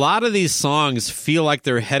 Like, a lot of these songs feel like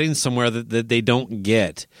they're heading somewhere that they don't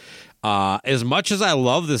get. As much as I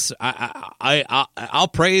love this, I'll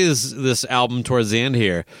praise this album towards the end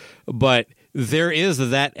here, but there is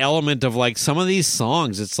that element of, like, some of these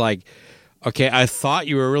songs, it's like, okay, I thought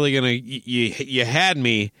you were really gonna, you had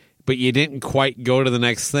me, but you didn't quite go to the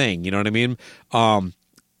next thing. You know what I mean? And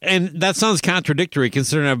that sounds contradictory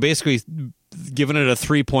considering I've basically given it a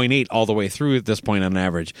 3.8 all the way through at this point on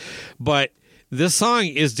average. But this song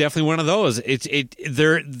is definitely one of those.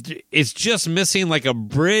 It's just missing like a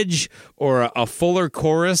bridge or a fuller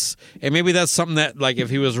chorus, and maybe that's something that, like,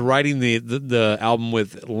 if he was writing the album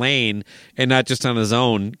with Lane and not just on his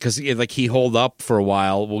own, because like he holed up for a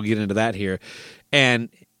while. We'll get into that here, and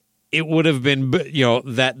it would have been,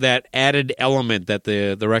 that added element that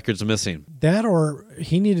the record's missing. That, or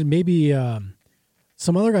he needed maybe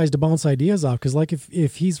some other guys to bounce ideas off, because like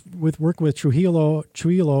if he's working with Trujillo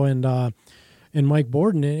and Mike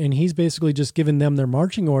Borden, and he's basically just giving them their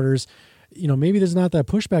marching orders, maybe there's not that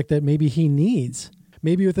pushback that maybe he needs.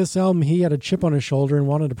 Maybe with this album, he had a chip on his shoulder and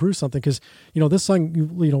wanted to prove something, because, this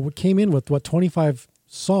song, came in with, 25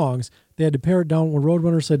 songs. They had to pare it down when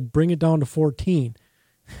Roadrunner said, bring it down to 14.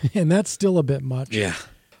 And that's still a bit much. Yeah.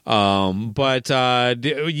 But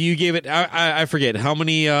you gave it, I forget, how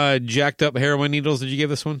many jacked up heroin needles did you give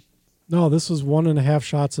this one? No, this was 1.5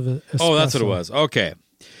 shots of espresso. Oh, that's what it was. Okay.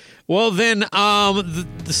 Well, then, the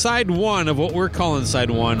side one of what we're calling side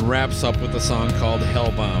one wraps up with a song called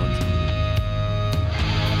Hellbound.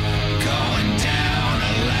 Going down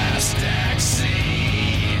a last taxi.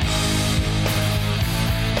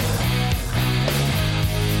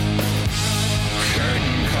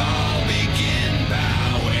 Curtain call, begin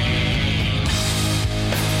bowing.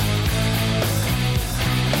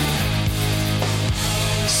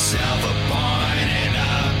 Self-appointed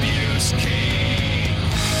abuse king.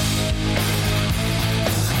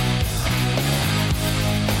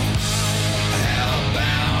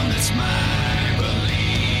 Hellbound, that's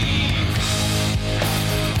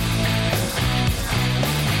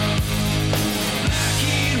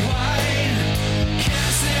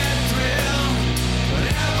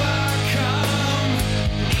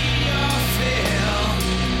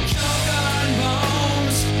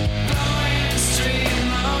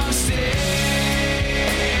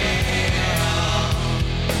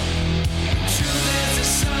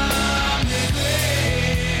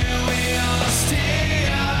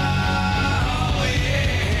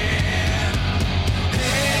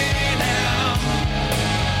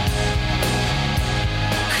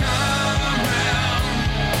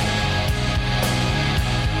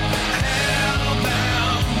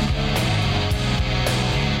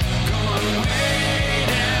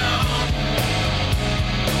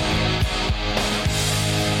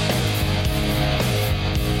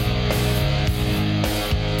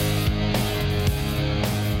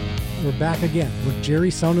we're back again with Jerry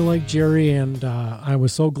sounding like Jerry, and I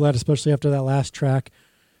was so glad, especially after that last track.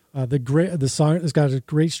 The song has got a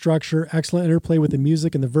great structure, excellent interplay with the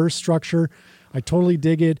music and the verse structure. I totally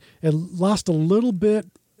dig it. It lost a little bit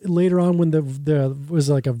later on when the was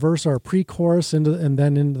like a verse or a pre-chorus and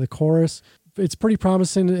then into the chorus. It's pretty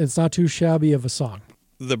promising. It's not too shabby of a song.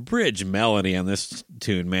 The bridge melody on this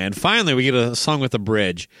tune, man. Finally, we get a song with a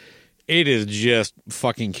bridge. It is just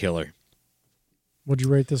fucking killer. What'd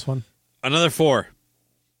you rate this one? Another 4.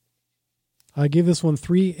 I gave this one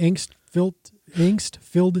 3 angst-filled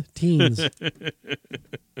teens.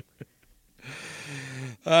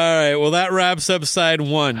 All right, well, that wraps up side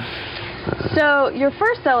 1. So your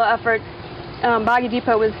first solo effort, Boggy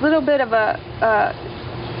Depot, was a little bit of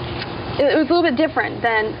it was a little bit different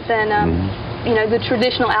than the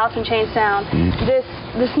traditional Alice in Chains sound.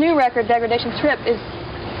 This new record, Degradation Trip, is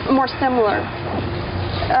more similar.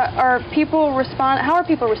 How are people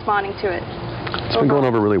responding to it? It's been going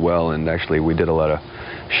over really well, and actually we did a lot of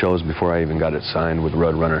shows before I even got it signed with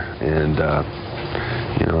Roadrunner, and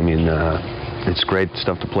it's great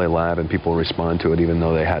stuff to play live, and people respond to it even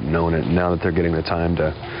though they hadn't known it. Now that they're getting the time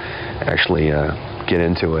to actually get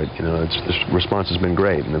into it, the response has been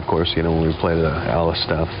great. And of course, when we play the Alice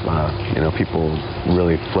stuff, people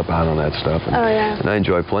really flip out on that stuff, and, and I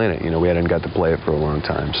enjoy playing it. We hadn't got to play it for a long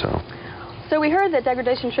time, so. So we heard that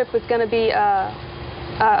Degradation Trip was going to be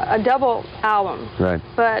a double album, right?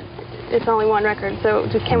 But it's only one record, so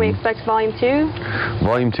can we expect Volume 2?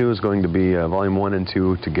 Volume 2 is going to be, Volume 1 and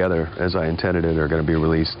 2 together, as I intended it, are going to be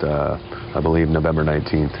released, I believe, November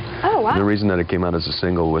 19th. Oh, wow. And the reason that it came out as a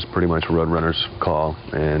single was pretty much Roadrunner's call,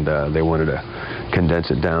 and they wanted to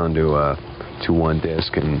condense it down to one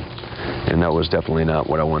disc, and that was definitely not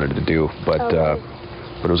what I wanted to do. But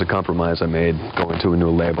it was a compromise I made going to a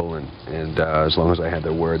new label, and as long as I had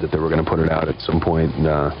their word that they were going to put it out at some point,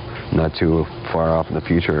 not too far off in the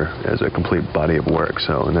future, as a complete body of work.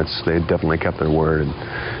 So, and they definitely kept their word,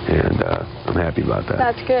 and I'm happy about that.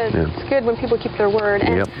 That's good. Yeah. It's good when people keep their word.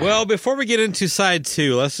 And Well, before we get into side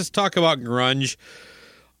 2, let's just talk about grunge.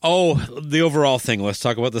 Oh, the overall thing. Let's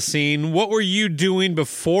talk about the scene. What were you doing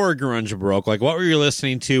before grunge broke? Like, what were you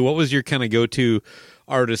listening to? What was your kind of go-to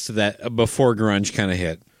artist that before grunge kind of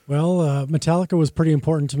hit? Well, Metallica was pretty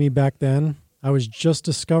important to me back then. I was just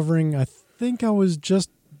discovering, I want to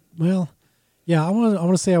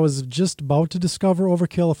say I was just about to discover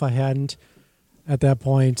Overkill if I hadn't. At that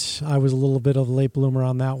point, I was a little bit of a late bloomer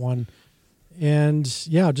on that one. And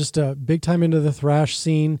yeah, just a big time into the thrash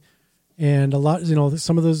scene, and a lot,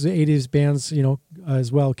 some of those 80s bands,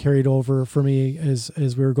 as well carried over for me as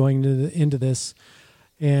we were going into this.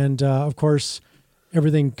 And of course,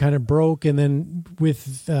 everything kind of broke, and then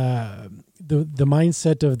with the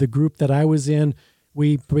mindset of the group that I was in,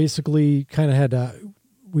 we basically kind of had to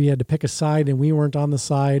pick a side, and we weren't on the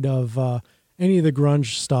side of any of the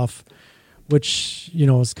grunge stuff, which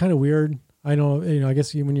is kind of weird. I know, I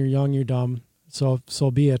guess when you're young, you're dumb, so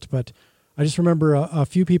be it. But I just remember a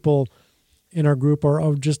few people in our group,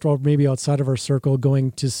 or maybe outside of our circle,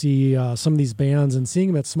 going to see some of these bands and seeing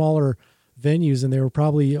them at smaller venues, and they were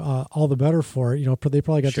probably all the better for it. They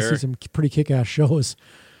probably got to see some pretty kick-ass shows.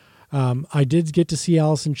 I did get to see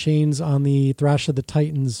Alice in Chains on the Thrash of the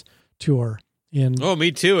Titans tour. Oh,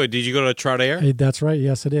 me too. Did you go to Trout? That's right.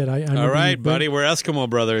 Yes, I did. All right, buddy. We're Eskimo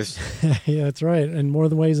brothers. Yeah, that's right. And more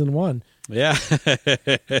than ways than one. Yeah.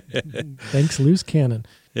 Thanks, Loose Cannon.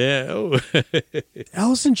 Yeah. Oh.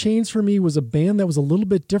 Alice in Chains for me was a band that was a little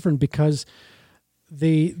bit different because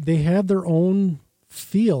they had their own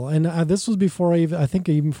feel. And this was before I think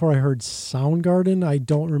even before I heard Soundgarden. I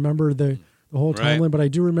don't remember the whole timeline, but I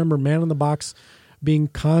do remember Man in the Box being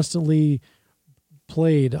constantly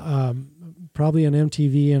played, probably on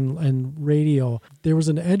MTV and radio. There was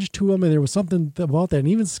an edge to them, and there was something about that. And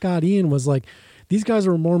even Scott Ian was like, these guys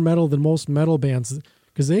are more metal than most metal bands,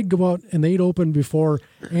 because they'd go out and they'd open before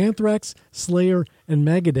Anthrax, Slayer, and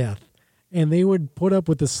Megadeth. And they would put up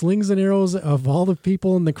with the slings and arrows of all the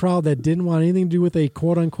people in the crowd that didn't want anything to do with a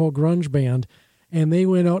quote-unquote grunge band. And they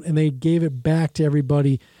went out and they gave it back to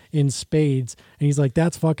everybody in spades. And he's like,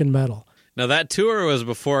 that's fucking metal. Now, that tour was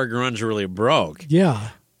before grunge really broke. Yeah.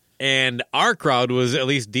 And our crowd was at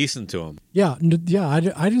least decent to him. Yeah. I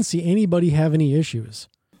didn't see anybody have any issues.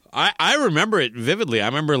 I remember it vividly. I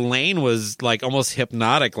remember Lane was like almost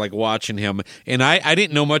hypnotic, like watching him. And I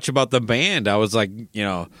didn't know much about the band. I was like,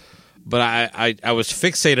 but I was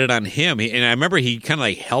fixated on him. And I remember he kind of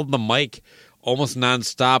like held the mic almost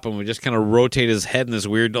nonstop and would just kind of rotate his head in this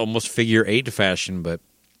weird, almost figure 8 fashion. But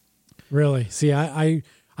really, see, I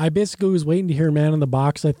basically was waiting to hear Man in the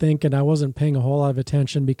Box, I think, and I wasn't paying a whole lot of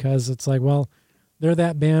attention because it's like, well, they're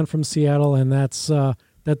that band from Seattle, and that's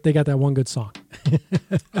that they got that one good song.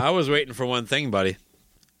 I was waiting for one thing, buddy.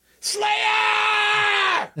 Slayer!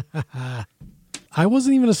 I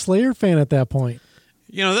wasn't even a Slayer fan at that point.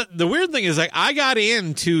 You know, the weird thing is, like, I got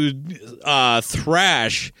into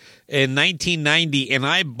thrash in 1990, and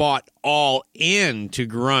I bought all into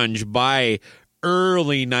grunge by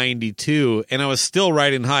early 92, and I was still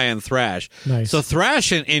riding high on thrash. Nice. So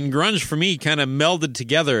thrash and grunge for me kind of melded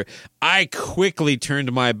together. I quickly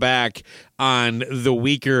turned my back on the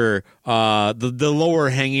weaker, the lower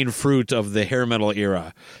hanging fruit of the hair metal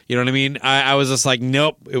era. You know what I mean? I was just like,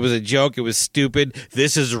 nope, it was a joke. It was stupid.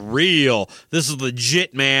 This is real. This is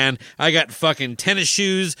legit, man. I got fucking tennis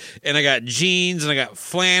shoes, and I got jeans, and I got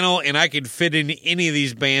flannel, and I could fit in any of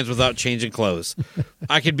these bands without changing clothes.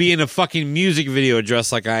 I could be in a fucking music video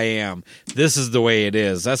dressed like I am. This is the way it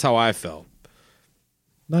is. That's how I felt.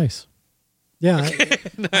 Nice. Yeah,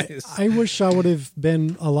 Nice. I wish I would have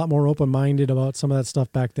been a lot more open-minded about some of that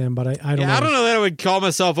stuff back then, but I don't know. I don't know that I would call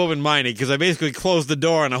myself open-minded, because I basically closed the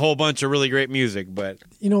door on a whole bunch of really great music. But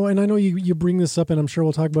you know, and I know you bring this up, and I'm sure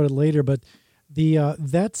we'll talk about it later, but the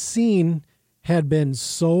that scene had been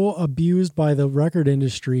so abused by the record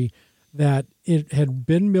industry that it had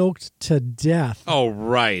been milked to death. oh,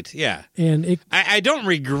 right, yeah. And I don't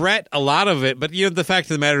regret a lot of it, but you know, the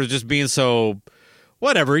fact of the matter is just being so.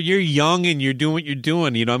 Whatever, you're young and you're doing what you're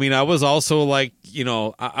doing. You know, I mean, I was also like, you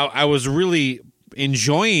know, I was really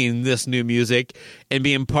enjoying this new music and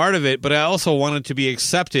being part of it, but I also wanted to be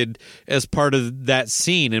accepted as part of that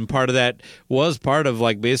scene, and part of that was part of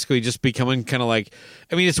like basically just becoming kind of like,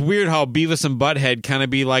 I mean, it's weird how Beavis and Butthead kind of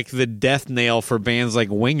be like the death nail for bands like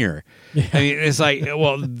Winger. Yeah. I mean, it's like,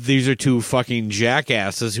 well, these are two fucking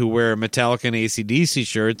jackasses who wear Metallica and AC/DC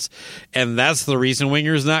shirts, and that's the reason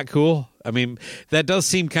Winger's not cool. I mean, that does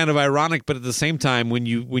seem kind of ironic, but at the same time, when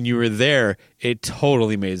you were there, it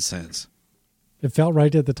totally made sense. it felt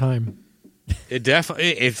right at the time. It definitely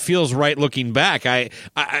it feels right looking back. I'm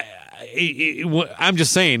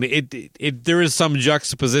just saying there is some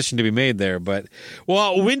juxtaposition to be made there. But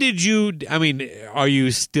well, when did you? I mean, are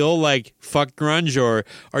you still like fuck grunge, or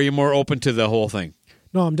are you more open to the whole thing?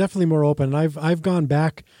 No, I'm definitely more open. I've gone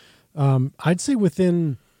back. I'd say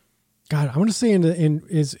within. God, I want to say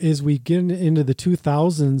as we get into the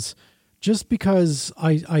 2000s, just because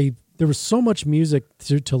there was so much music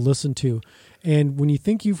to listen to, and when you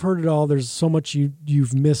think you've heard it all, there's so much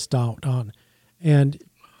you've missed out on, and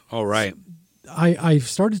all right, I've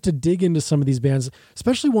started to dig into some of these bands,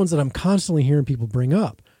 especially ones that I'm constantly hearing people bring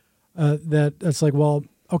up. That's like, well,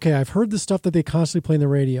 okay, I've heard the stuff that they constantly play on the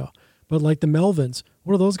radio, but like the Melvins,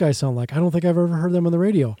 what do those guys sound like? I don't think I've ever heard them on the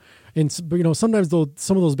radio. And you know, sometimes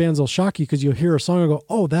some of those bands will shock you because you'll hear a song and go,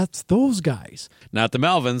 "Oh, that's those guys." Not the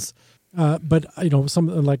Melvins. But you know, some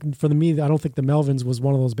like for me, I don't think the Melvins was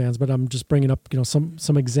one of those bands. But I'm just bringing up, you know,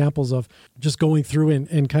 some examples of just going through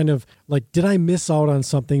and kind of like, did I miss out on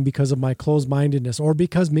something because of my closed-mindedness, or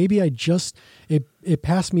because maybe I just it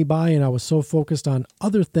passed me by and I was so focused on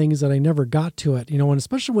other things that I never got to it. You know, and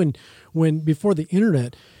especially when before the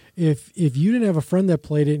internet. If you didn't have a friend that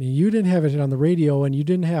played it and you didn't have it on the radio and you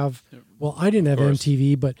didn't have, well, I didn't have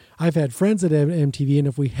MTV, but I've had friends that have MTV, and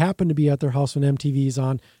if we happen to be at their house when MTV's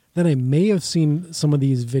on, then I may have seen some of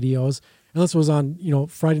these videos, unless it was on, you know,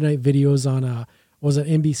 Friday night videos on, was it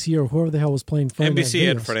NBC or whoever the hell was playing Friday night NBC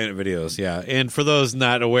had Friday night videos, yeah. And for those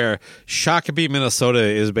not aware, Shakopee, Minnesota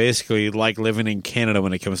is basically like living in Canada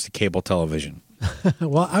when it comes to cable television.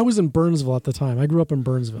 Well, I was in Burnsville at the time. I grew up in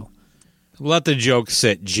Burnsville. Let the joke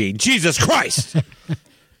sit, Gene. Jesus Christ!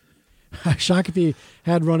 Shakopee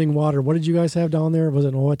had running water. What did you guys have down there? Was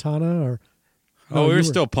it Owatonna or? Oh, we were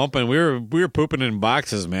still pumping. We were pooping in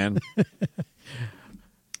boxes, man.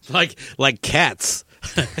 like cats.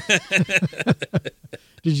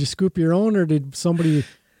 Did you scoop your own, or did somebody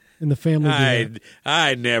in the family do that?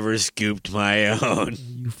 I never scooped my own.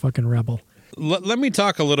 You fucking rebel. Let me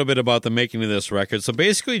talk a little bit about the making of this record. So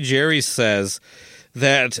basically, Jerry says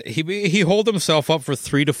that he holed himself up for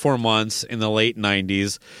 3 to 4 months in the late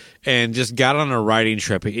 90s and just got on a writing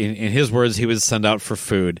trip. In his words, he would send out for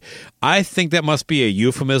food. I think that must be a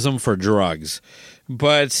euphemism for drugs.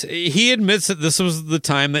 But he admits that this was the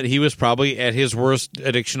time that he was probably at his worst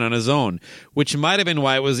addiction on his own, which might have been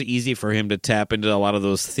why it was easy for him to tap into a lot of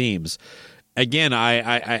those themes. Again,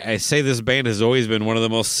 I say this band has always been one of the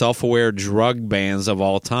most self-aware drug bands of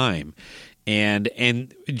all time.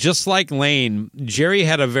 And just like Lane, Jerry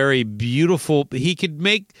had a very beautiful, he could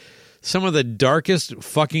make some of the darkest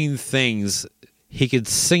fucking things he could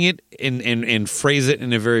sing it and phrase it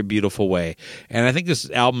in a very beautiful way. And I think this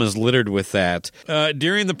album is littered with that.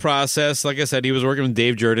 During the process, like I said, he was working with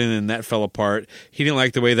Dave Jordan, and that fell apart. He didn't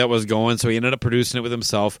like the way that was going, so he ended up producing it with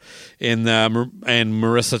himself. And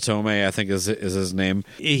Marissa Tomei, I think is his name.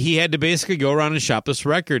 He had to basically go around and shop this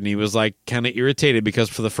record, and he was like kind of irritated because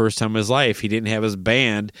for the first time in his life, he didn't have his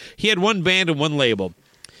band. He had one band and one label.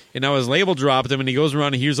 And now his label dropped him, and he goes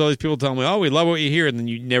around and hears all these people telling me, "Oh, we love what you hear," and then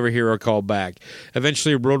you never hear a call back.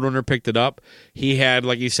 Eventually, Roadrunner picked it up. He had,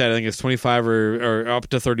 like you said, I think it's 25 or up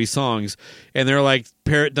to 30 songs, and they're like,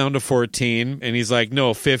 pare it down to 14, and he's like,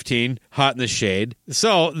 no, 15, Hot in the Shade.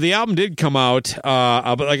 So the album did come out,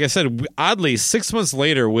 but like I said, oddly, 6 months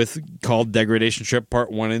later called Degradation Trip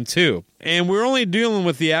Part 1 and 2. And we're only dealing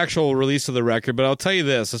with the actual release of the record, but I'll tell you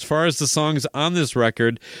this, as far as the songs on this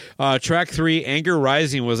record, track 3, Anger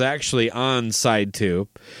Rising, was actually on side 2.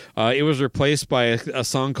 It was replaced by a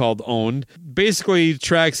song called Owned. Basically,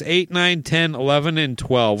 tracks 8, 9, 10, 11, and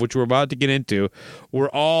 12, which we're about to get into, were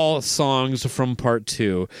all songs from part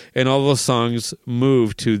 2, and all those songs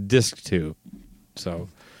moved to disc 2. So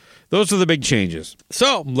those are the big changes.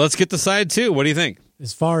 So let's get to side 2. What do you think?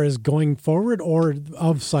 As far as going forward or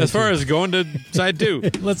of side 2? As far as going to side 2.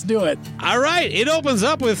 Let's do it. All right. It opens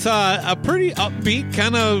up with a pretty upbeat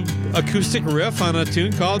kind of acoustic riff on a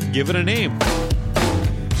tune called Give It a Name.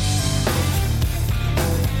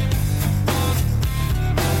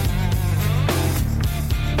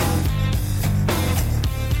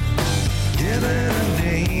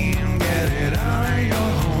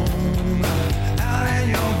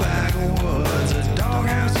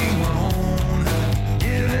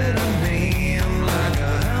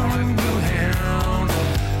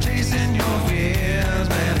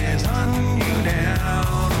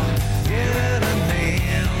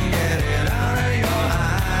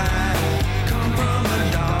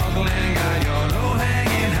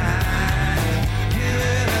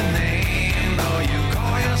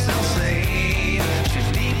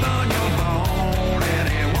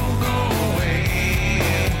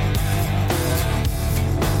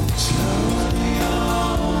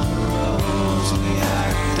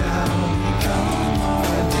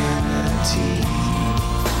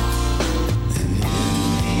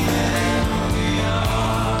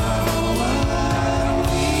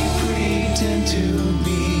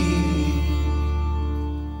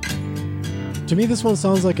 To me, this one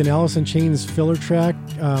sounds like an Alice in Chains filler track.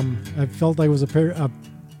 I felt like it was a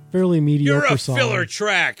fairly mediocre song. You're a filler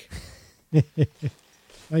track. I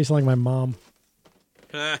used to like my mom.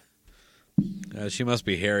 She must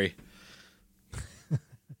be hairy.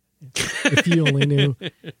 If you only knew.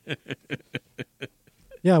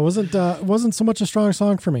 Yeah, it wasn't so much a strong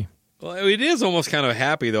song for me. Well, it is almost kind of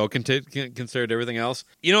happy, though, considered everything else.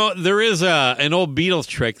 You know, there is an old Beatles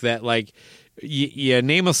trick that, like, you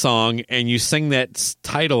name a song and you sing that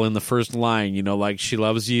title in the first line, you know, like She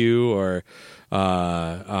Loves You or,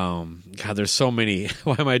 God, there's so many.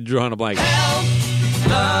 Why am I drawing a blank? Help,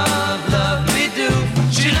 love me do.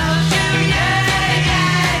 She loves you,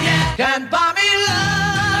 yeah. Can't buy me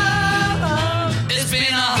love. It's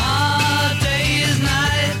been a hard day's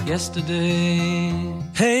night yesterday.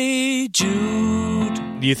 Hey,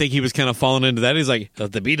 Jude. Do you think he was kind of falling into that? He's like,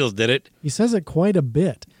 the Beatles did it. He says it quite a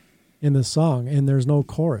bit in the song, and there's no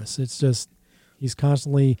chorus. It's just he's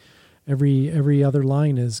constantly every other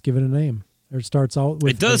line is given a name. Or it starts out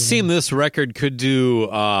with. It does seem this record could do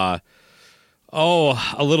a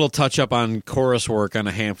little touch up on chorus work on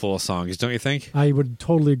a handful of songs, don't you think? I would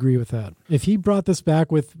totally agree with that. If he brought this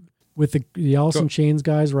back with the Alice in Chains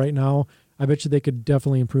guys right now, I bet you they could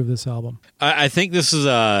definitely improve this album. I think this is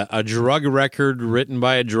a drug record written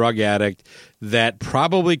by a drug addict that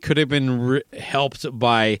probably could have been helped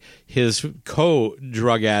by his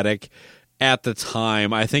co-drug addict at the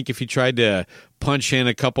time. I think if he tried to punch in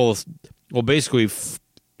a couple, basically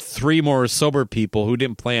 3 more sober people who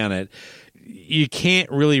didn't play on it, you can't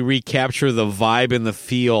really recapture the vibe and the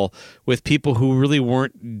feel with people who really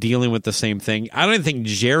weren't dealing with the same thing. I don't think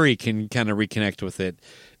Jerry can kind of reconnect with it.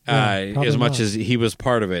 As much as he was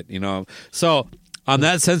part of it, you know. So on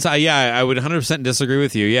that sense, I would 100% disagree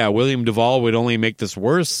with you. Yeah, William Duvall would only make this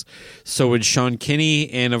worse. So would Sean Kinney,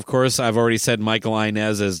 and of course, I've already said Michael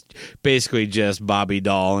Inez is basically just Bobby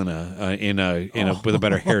Dahl with a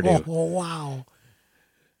better hairdo. Oh wow!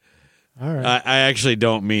 All right, I actually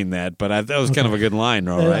don't mean that, but that was kind of a good line,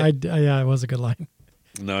 all right? Yeah, it was a good line.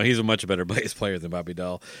 No, he's a much better bass player than Bobby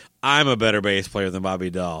Dahl. I'm a better bass player than Bobby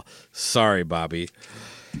Dahl. Sorry, Bobby.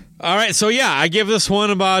 All right, so yeah, I give this one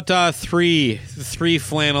about three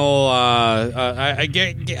flannel. I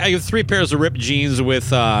give 3 pairs of ripped jeans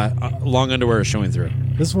with long underwear showing through.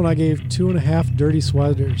 This one I gave 2.5 dirty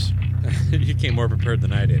sweaters. You came more prepared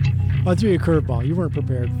than I did. I threw you a curveball. You weren't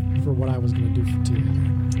prepared for what I was going to do to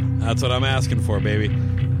you. That's what I'm asking for, baby.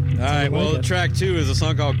 All right, well, track 2 is a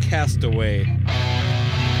song called Castaway.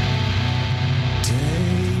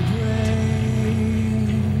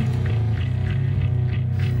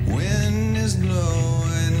 Wind is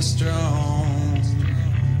blowing strong,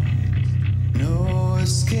 no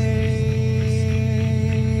escape.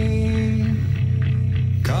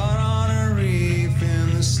 Caught on a reef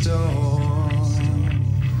in the storm,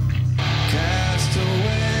 cast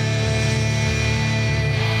away.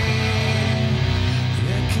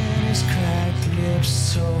 Licking his cracked lips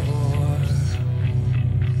sore,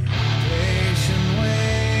 patient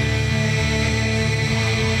ways,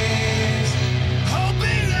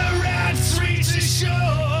 hoping the rats reach the shore.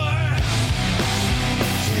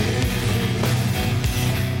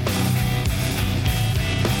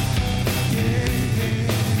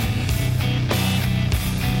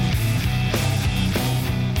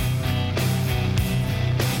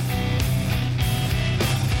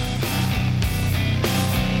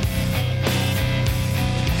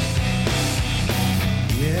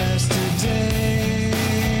 Yesterday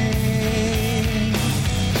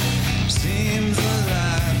seems a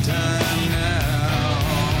lifetime now.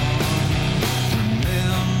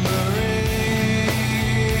 Remembering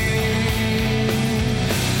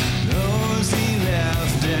those he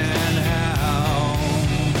left and how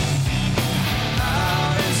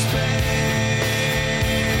out in space,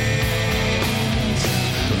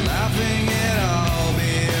 laughing it all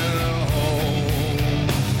below.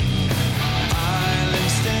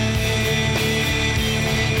 Island stage,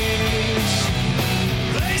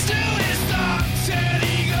 place to his thoughts and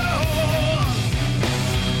ego.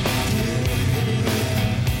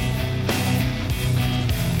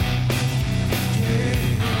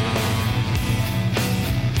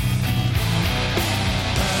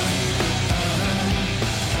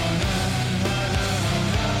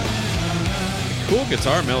 Cool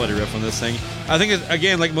guitar melody riff on this thing. I think,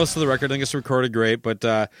 again, like most of the record, I think it's recorded great,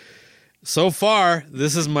 but so far,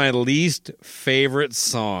 this is my least favorite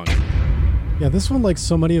song. Yeah, this one, like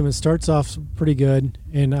so many of them, starts off pretty good,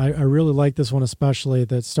 and I really like this one especially.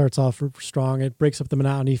 That starts off strong. It breaks up the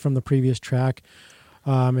monotony from the previous track.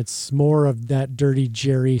 It's more of that Dirty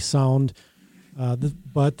Jerry sound,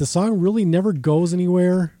 but the song really never goes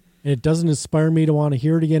anywhere. And it doesn't inspire me to want to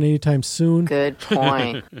hear it again anytime soon. Good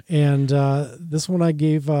point. And this one I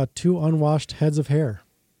gave 2 unwashed heads of hair.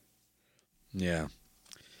 Yeah.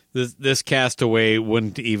 This Castaway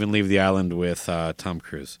wouldn't even leave the island with Tom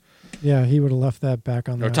Cruise. Yeah, he would have left that back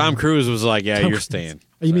on there. Or Tom Cruise was like, yeah, you're staying.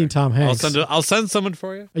 You mean Tom Hanks? I'll send someone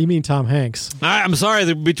for you. You mean Tom Hanks? I'm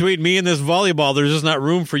sorry, between me and this volleyball, there's just not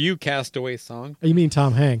room for you, Castaway song. You mean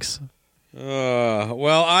Tom Hanks?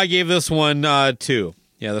 Well, I gave this one 2.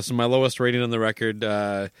 Yeah, this is my lowest rating on the record.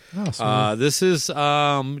 This is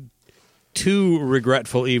 2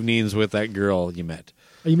 regretful evenings with that girl you met.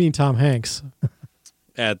 You mean Tom Hanks?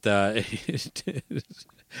 At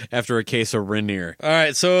after a case of Rainier. All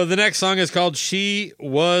right, so the next song is called She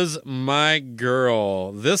Was My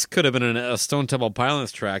Girl. This could have been a Stone Temple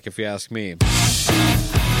Pilots track, if you ask me.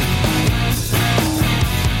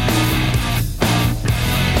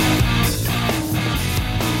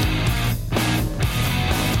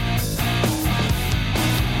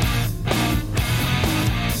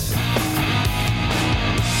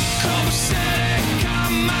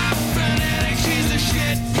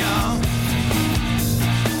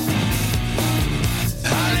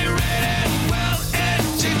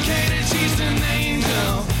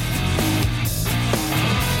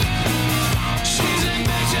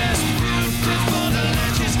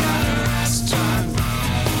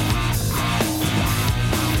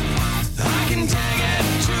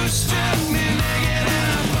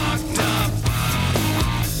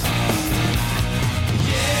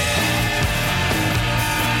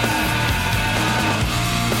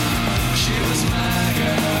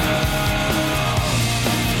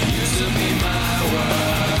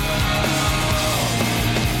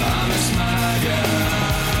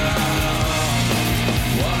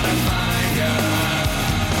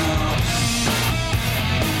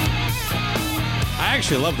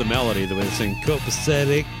 I love the melody, the way they sing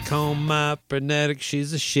copacetic, calm, my frenetic,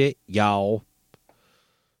 she's a shit, y'all.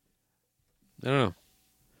 I don't know.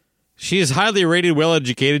 She is highly rated, well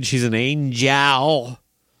educated, she's an angel.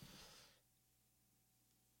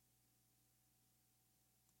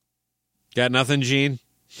 Got nothing, Gene?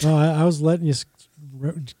 No, I was letting you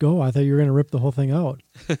go. I thought you were going to rip the whole thing out.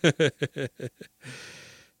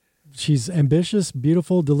 She's ambitious,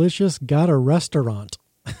 beautiful, delicious, got a restaurant.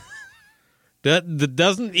 That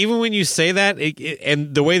doesn't, even when you say that,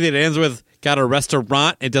 and the way that it ends with got a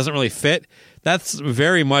restaurant, it doesn't really fit. That's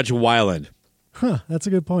very much Weiland. Huh, that's a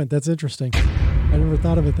good point. That's interesting. I never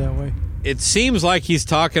thought of it that way. It seems like he's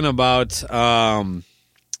talking about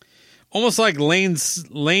almost like Lane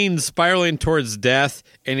spiraling towards death,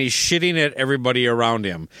 and he's shitting at everybody around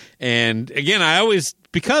him. And again,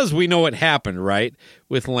 because we know what happened, right,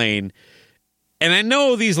 with Lane. And I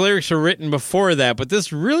know these lyrics were written before that, but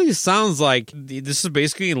this really sounds like this is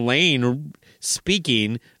basically Lane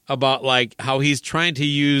speaking about like how he's trying to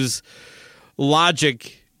use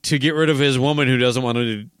logic to get rid of his woman who doesn't want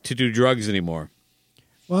to do drugs anymore.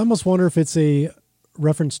 Well, I almost wonder if it's a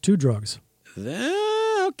reference to drugs.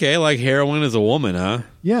 Okay, like heroin is a woman, huh?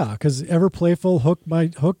 Yeah, because ever playful, hook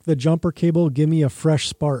the jumper cable, give me a fresh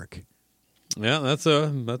spark. Yeah, that's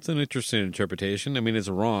an interesting interpretation. I mean, it's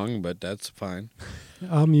wrong, but that's fine.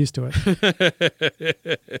 I'm used to it.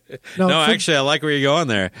 Actually, I like where you're going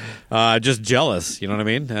there. Just jealous, you know what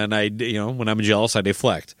I mean? And when I'm jealous, I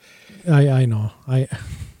deflect. I know.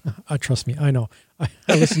 I trust me. I know. I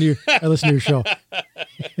listen to your show.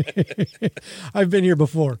 I've been here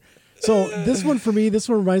before. So this one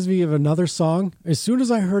reminds me of another song. As soon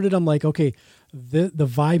as I heard it, I'm like, okay, the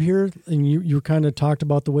vibe here, and you kind of talked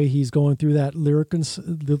about the way he's going through that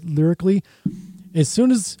lyrically. As soon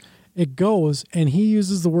as it goes and he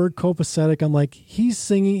uses the word copacetic, I'm like, he's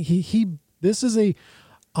singing. This is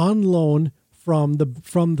on loan from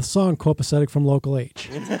the song Copacetic from Local H.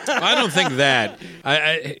 I don't think that.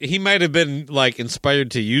 He might have been like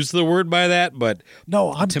inspired to use the word by that, but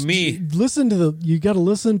no. You got to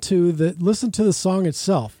listen to the song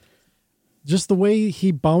itself. Just the way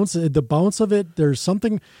he the bounce of it. There's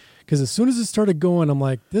something, because as soon as it started going, I'm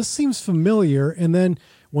like, this seems familiar. And then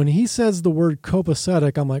when he says the word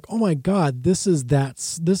copacetic, I'm like, oh my God, this is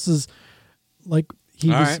like. He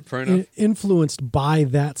was influenced by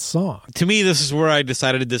that song. To me, this is where I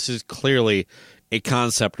decided this is clearly a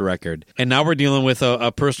concept record. And now we're dealing with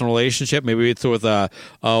a personal relationship. Maybe it's with a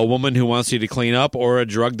woman who wants you to clean up or a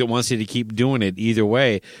drug that wants you to keep doing it. Either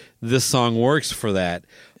way, this song works for that.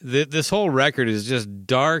 This whole record is just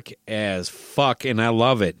dark as fuck, and I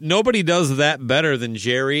love it. Nobody does that better than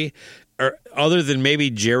Jerry, or other than maybe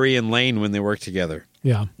Jerry and Lane when they work together.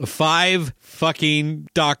 Yeah. 5 fucking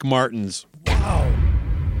Doc Martens. Wow.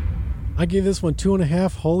 I gave this one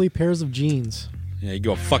 2.5 holy pairs of jeans. Yeah, you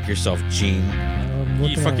go fuck yourself, Gene.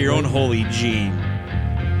 You fuck your own holy Gene.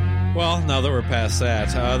 Well, now that we're past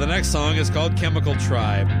that, the next song is called Chemical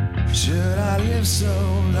Tribe. Should I live so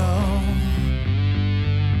long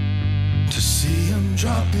to see him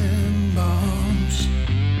dropping bombs?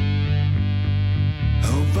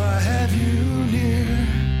 Hope I have you near.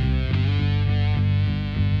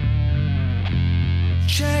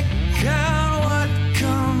 Check out what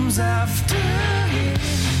comes after here.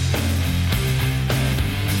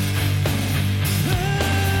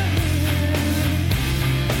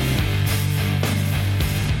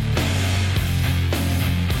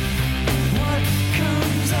 What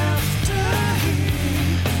comes after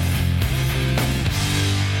here?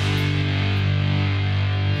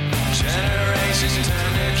 Generations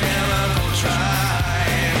turn to chemical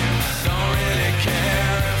tribe. Don't really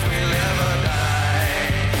care if we'll ever die.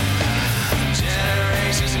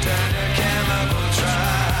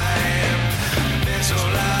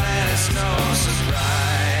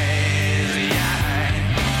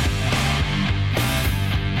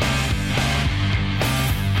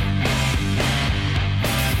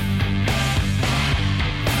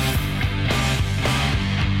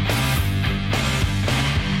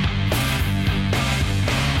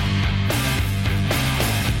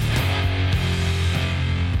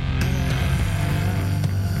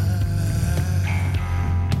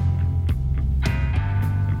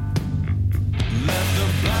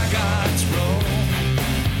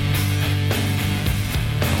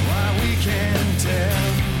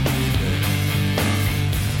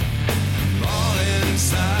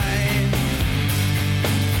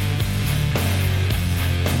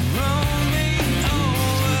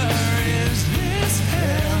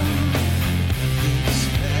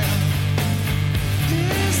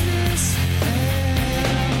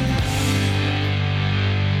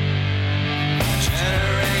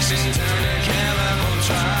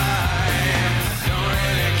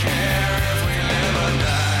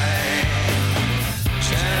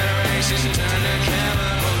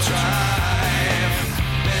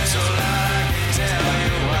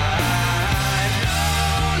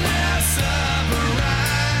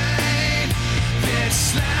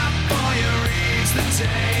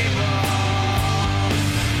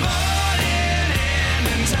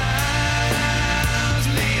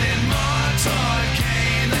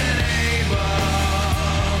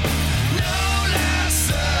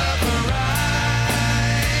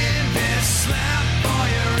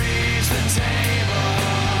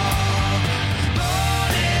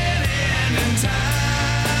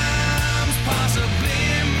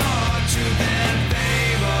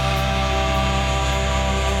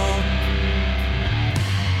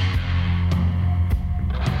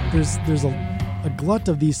 there's a glut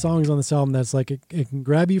of these songs on this album that's like it can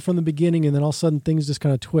grab you from the beginning, and then all of a sudden things just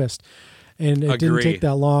kind of twist. And it didn't take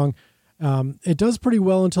that long. It does pretty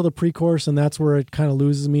well until the pre-chorus, and that's where it kind of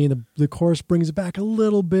loses me. The chorus brings it back a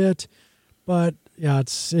little bit, but yeah,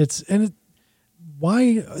 why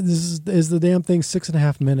is the damn thing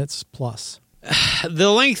 6.5 minutes plus?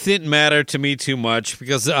 The length didn't matter to me too much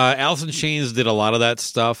because Alice in Chains did a lot of that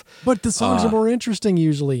stuff. But the songs are more interesting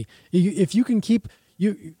usually. If you can keep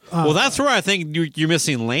you. Well, that's where I think you're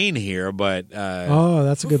missing Lane here. But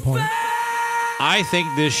that's a good point. I think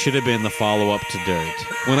this should have been the follow-up to Dirt.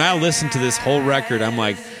 When I listened to this whole record, I'm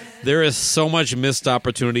like, there is so much missed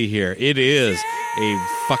opportunity here. It is a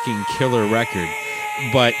fucking killer record.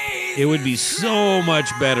 But it would be so much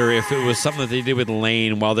better if it was something that they did with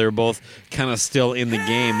Lane while they were both kind of still in the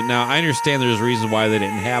game. Now, I understand there's reasons why that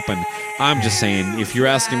didn't happen. I'm just saying, if you're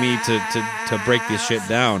asking me to break this shit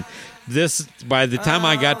down, by the time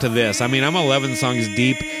I got to this, I mean, I'm 11 songs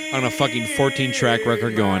deep on a fucking 14-track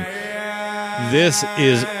record going, this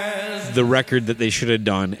is the record that they should have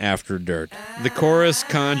done after Dirt. The chorus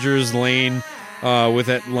conjures Lane with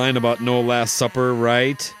that line about no Last Supper,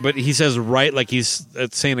 right? But he says right like he's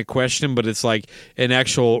saying a question, but it's like an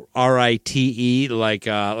actual R-I-T-E, like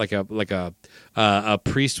a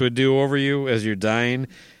priest would do over you as you're dying.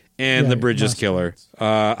 And the bridge is killer.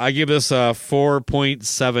 I give this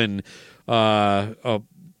 4.7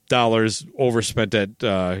 dollars overspent at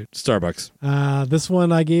Starbucks. This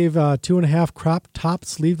one I gave 2.5 crop top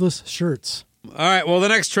sleeveless shirts. All right, well, the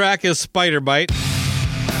next track is Spider Bite.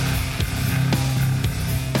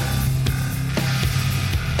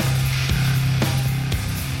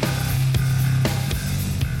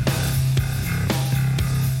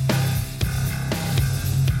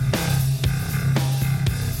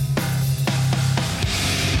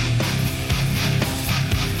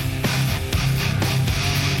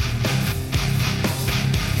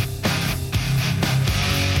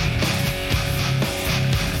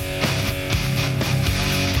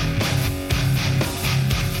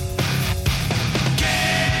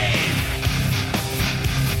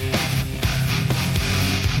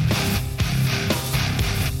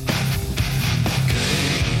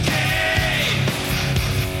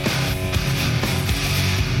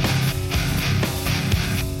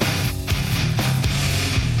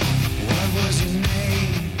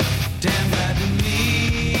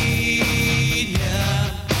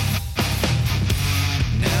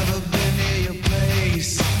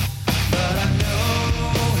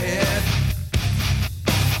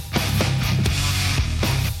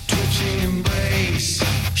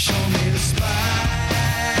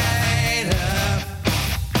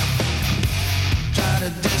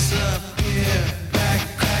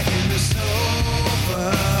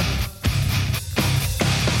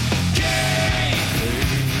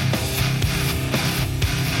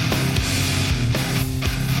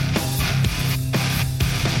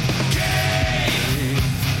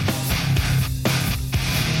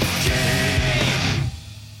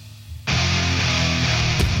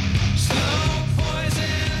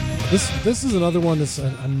 This is another one that's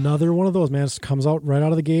another one of those, man. It comes out right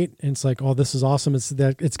out of the gate, and it's like, oh, this is awesome. It's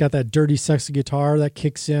got that dirty, sexy guitar that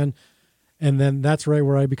kicks in, and then that's right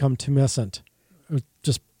where I become tumescent.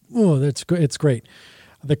 It's great.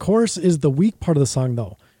 The chorus is the weak part of the song,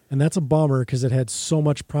 though, and that's a bummer because it had so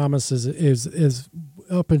much promise is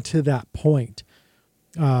up until that point.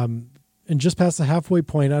 And just past the halfway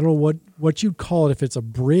point, I don't know what you'd call it, if it's a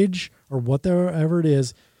bridge or whatever it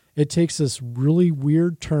is. It takes this really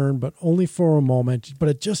weird turn, but only for a moment. But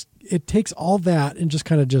it takes all that and just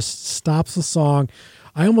kind of just stops the song.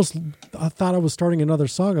 I thought I was starting another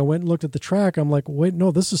song. I went and looked at the track. I'm like, wait,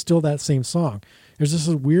 no, this is still that same song. There's just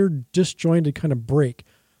a weird disjointed kind of break.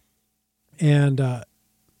 And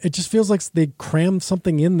it just feels like they crammed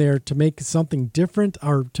something in there to make something different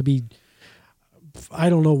or to be, I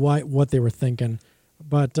don't know what they were thinking.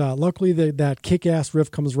 But luckily, that kick-ass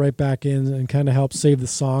riff comes right back in and kind of helps save the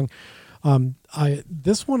song.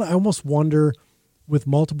 This one, I almost wonder, with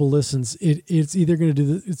multiple listens, it's either going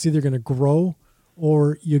to grow,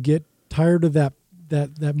 or you get tired of that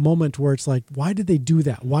moment where it's like, why did they do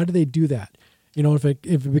that? Why did they do that? You know, if it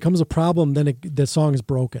becomes a problem, then the song is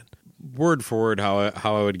broken. Word for word, how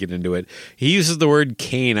I would get into it. He uses the word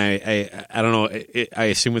cane. I don't know. I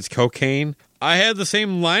assume it's cocaine. I had the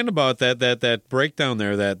same line about that breakdown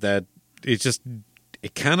there. That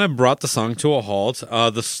it kind of brought the song to a halt.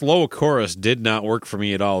 The slow chorus did not work for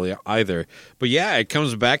me at all either. But yeah, it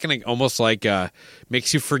comes back and it almost like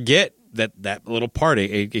makes you forget that little part.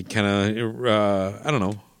 It kind of I don't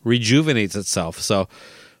know, rejuvenates itself. So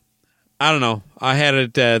I don't know. I had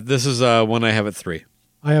it. This is one I have at 3.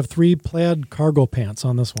 I have 3 plaid cargo pants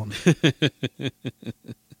on this one.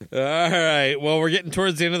 All right. Well, we're getting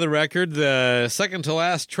towards the end of the record. The second to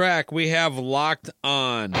last track we have Locked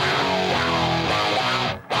On.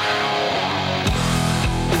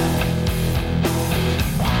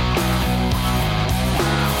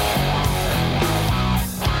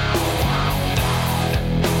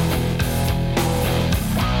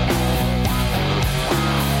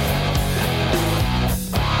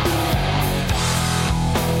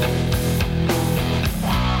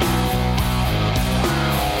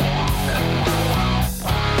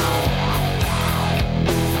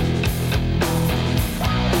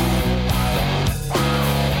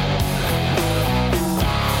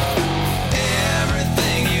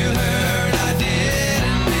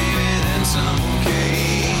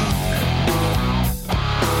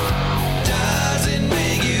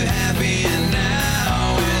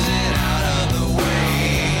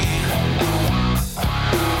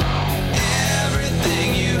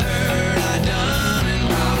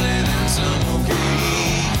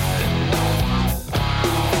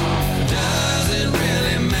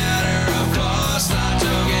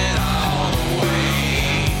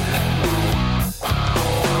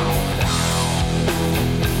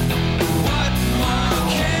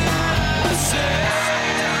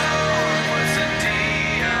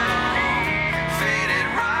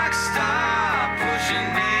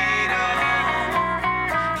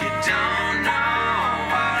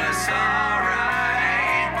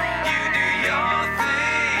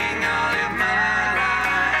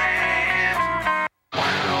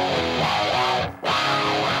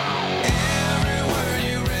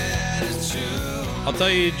 I'll tell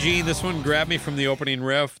you, Gene, this one grabbed me from the opening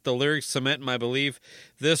riff. The lyrics cement my belief.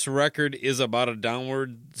 This record is about a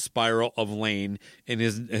downward spiral of Lane and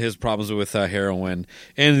his problems with heroin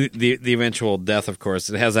and the eventual death, of course.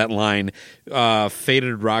 It has that line,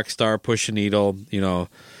 faded rock star, push a needle. You know,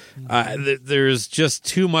 there's just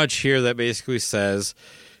too much here that basically says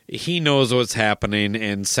he knows what's happening,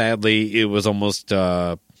 and sadly, it was almost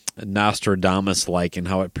Nostradamus-like in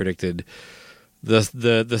how it predicted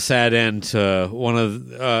the sad end to one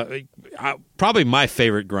of probably my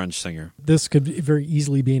favorite grunge singer. This could very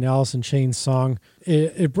easily be an Alice in Chains song.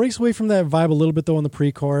 It breaks away from that vibe a little bit though in the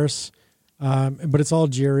pre-chorus, but it's all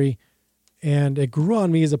Jerry, and it grew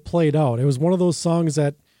on me as it played out. It was one of those songs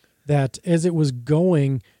that as it was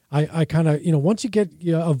going, I kind of, once you get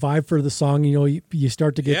a vibe for the song, you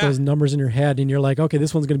start to get those numbers in your head, and you're like, okay,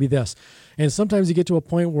 this one's going to be this. And sometimes you get to a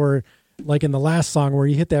point where, like in the last song, where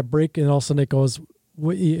you hit that break and all of a sudden it goes,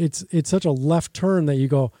 it's such a left turn that you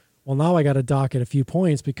go, well, now I got to dock at a few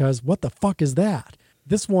points because what the fuck is that?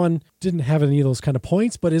 This one didn't have any of those kind of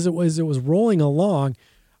points, but as it was rolling along,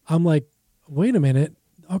 I'm like, wait a minute.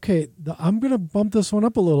 Okay, I'm going to bump this one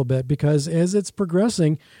up a little bit because as it's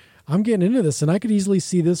progressing, I'm getting into this, and I could easily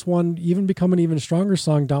see this one even become an even stronger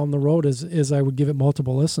song down the road as I would give it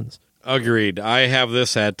multiple listens. Agreed. I have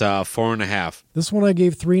this at 4.5. This one I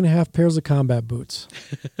gave 3.5 pairs of combat boots.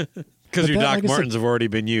 Because your Doc Martens have already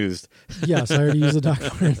been used. Yes, I already used the Doc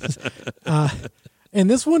Martens. And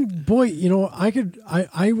this one, boy,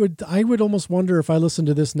 I would almost wonder if I listened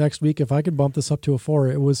to this next week if I could bump this up to a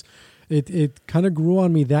 4. It kind of grew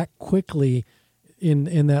on me that quickly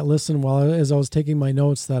in that listen as I was taking my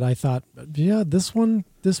notes that I thought, yeah, this one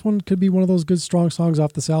could be one of those good strong songs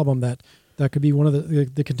off this album that could be one of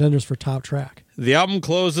the contenders for top track. The album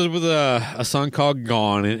closes with a song called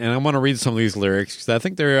Gone, and I want to read some of these lyrics because I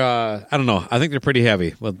think they're, I don't know, I think they're pretty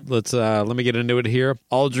heavy. Let me get into it here.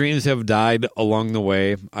 All dreams have died along the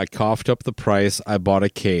way. I coughed up the price. I bought a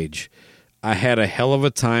cage. I had a hell of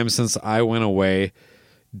a time since I went away.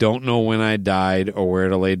 Don't know when I died or where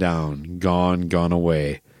to lay down. Gone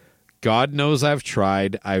away. God knows I've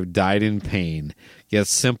tried. I've died in pain. Yet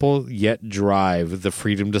simple, yet drive the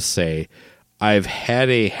freedom to say, I've had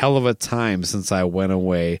a hell of a time since I went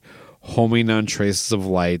away, homing on traces of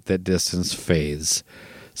light that distance fades.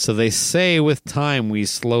 So they say with time we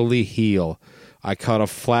slowly heal. I caught a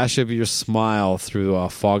flash of your smile through a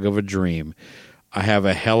fog of a dream. I have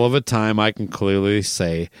a hell of a time, I can clearly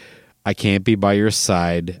say. I can't be by your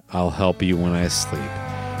side. I'll help you when I sleep.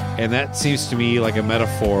 And that seems to me like a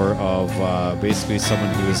metaphor of basically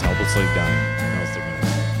someone who is helplessly dying.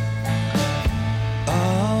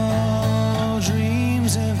 All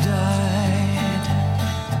dreams have died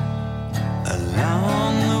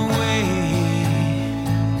along the way.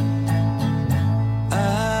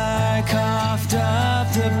 I coughed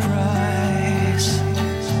up the price.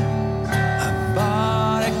 I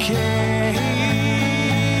bought a cage.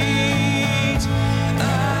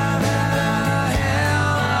 I've had a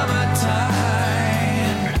hell of a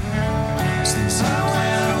time since I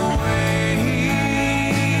went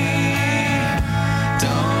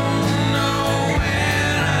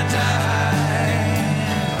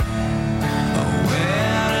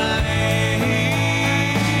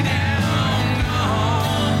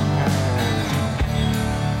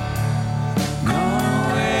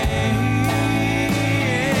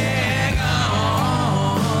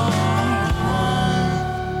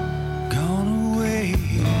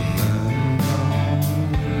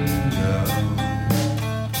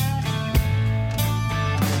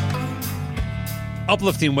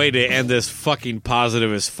uplifting way to end this fucking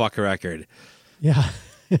positive as fuck record. Yeah.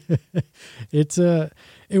 I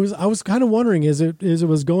was kind of wondering as it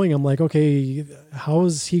was going, I'm like, okay, how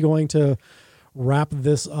is he going to wrap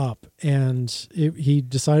this up? And he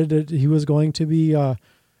decided that he was going to be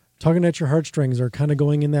tugging at your heartstrings, or kind of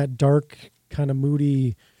going in that dark, kind of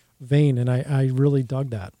moody vein. And I really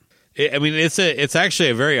dug that. I mean, it's actually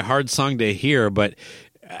a very hard song to hear, but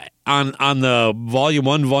on the Volume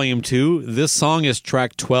 1, Volume 2, this song is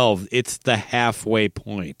track 12. It's the halfway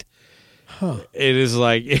point. Huh. It is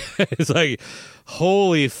like, it's like,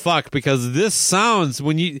 holy fuck, because this sounds,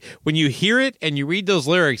 when you hear it and you read those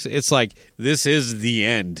lyrics, it's like, this is the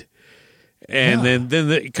end. And then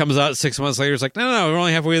it comes out 6 months later, it's like, no, we're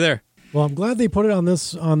only halfway there. Well, I'm glad they put it on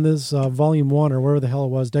this Volume 1, or wherever the hell it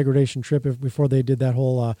was, Degradation Trip, before they did that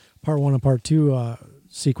whole Part 1 and Part 2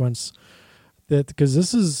 sequence. Because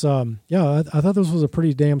this is, I thought this was a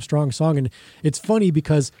pretty damn strong song. And it's funny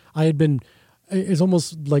because it's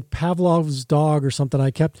almost like Pavlov's dog or something.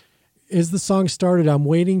 As the song started, I'm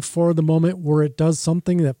waiting for the moment where it does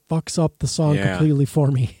something that fucks up the song completely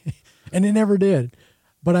for me. And it never did.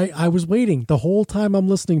 But I was waiting. The whole time I'm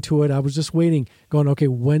listening to it, I was just waiting, going, okay,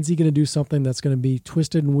 when's he going to do something that's going to be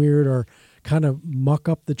twisted and weird or kind of muck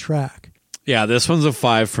up the track? Yeah, this one's a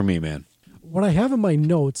 5 for me, man. What I have in my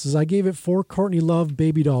notes is I gave it 4 Courtney Love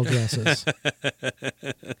baby doll dresses.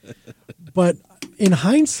 But in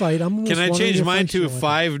hindsight, I'm almost Can I wondering change if mine I to should.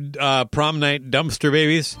 5 prom night dumpster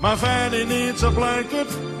babies? My fanny needs a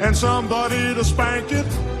blanket and somebody to spank it.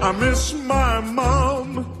 I miss my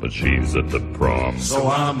mom, but she's at the prom. so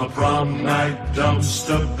I'm a prom night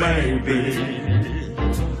dumpster baby.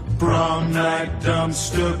 Prom night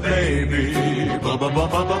dumpster baby.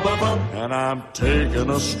 And I'm taking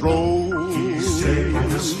a stroll. He's taking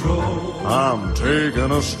a stroll. I'm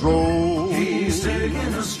taking a stroll. He's taking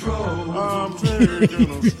a stroll. I'm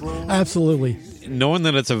taking a stroll. Absolutely. Knowing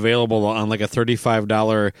that it's available on like a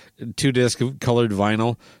 $35 2-disc colored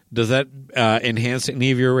vinyl, does that enhance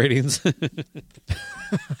any of your ratings?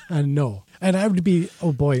 No. And I would be,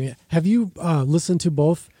 oh boy, have you listened to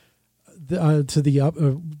both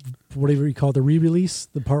whatever you call it, the re-release,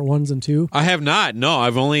 the part 1s and 2? I have not. No, I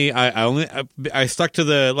stuck to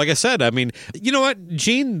the, like I said, I mean, you know what,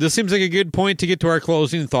 Gene, this seems like a good point to get to our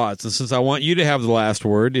closing thoughts. And since I want you to have the last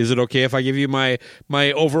word, is it okay if I give you my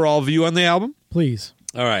overall view on the album? Please.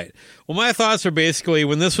 All right. Well, my thoughts are basically,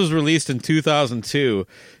 when this was released in 2002,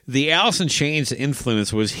 the Alice in Chains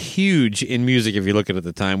influence was huge in music, if you look at it at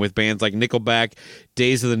the time, with bands like Nickelback,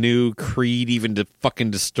 Days of the New, Creed, even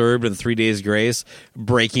fucking Disturbed and 3 Days Grace,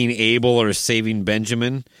 Breaking Abel or Saving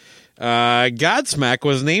Benjamin. Godsmack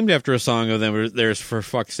was named after a song of theirs, for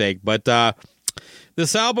fuck's sake. But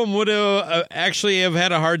this album would have actually have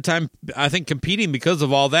had a hard time, I think, competing because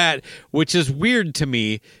of all that, which is weird to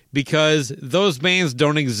me because those bands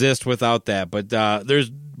don't exist without that. But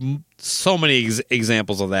there's so many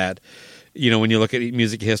examples of that, when you look at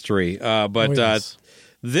music history.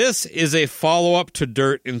 This is a follow-up to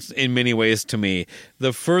Dirt in many ways to me.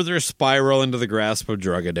 The further spiral into the grasp of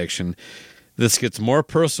drug addiction. This gets more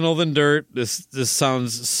personal than Dirt. This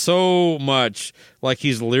sounds so much like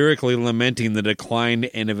he's lyrically lamenting the decline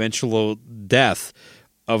and eventual death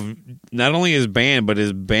of not only his band, but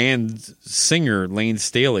his band's singer, Lane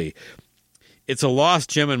Staley. It's a lost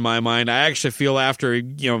gem in my mind. I actually feel after,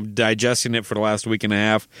 digesting it for the last week and a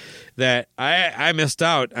half that I missed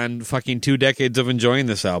out on fucking 2 decades of enjoying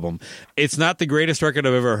this album. It's not the greatest record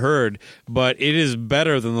I've ever heard, but it is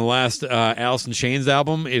better than the last Alice in Chains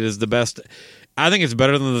album. It is the best. I think it's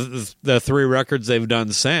better than the 3 records they've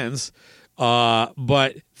done since.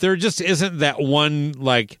 But there just isn't that one,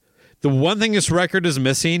 like, the one thing this record is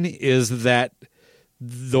missing is that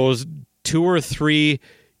those 2 or 3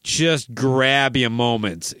 just grab you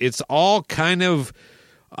moments. It's all kind of,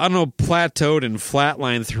 I don't know, plateaued and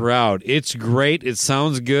flatlined throughout. It's great. It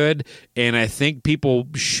sounds good. And I think people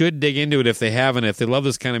should dig into it if they haven't, if they love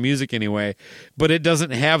this kind of music anyway. But it doesn't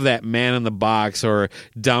have that Man in the Box or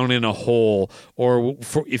Down in a Hole, or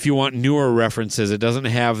if you want newer references, it doesn't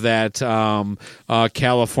have that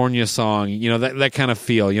California song, that kind of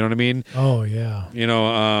feel. You know what I mean? Oh,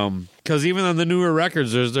 yeah. Because even on the newer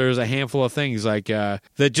records, there's a handful of things like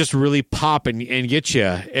that just really pop and get you,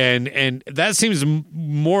 and that seems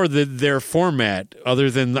more their format. Other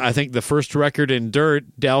than I think the first record in Dirt,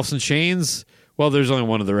 Alice in Chains. Well, there's only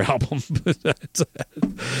one other album.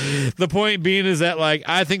 The point being is that, like,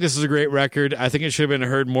 I think this is a great record. I think it should have been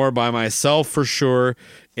heard more by myself for sure.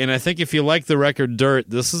 And I think if you like the record Dirt,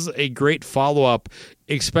 this is a great follow-up,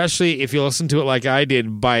 especially if you listen to it like I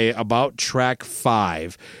did by about track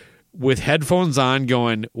 5. with headphones on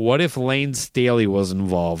going, what if Lane Staley was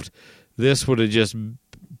involved? This would have just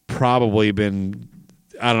probably been,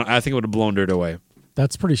 I think it would have blown dirt away.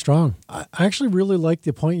 That's pretty strong. I actually really like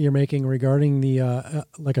the point you're making regarding the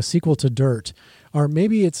like a sequel to Dirt, or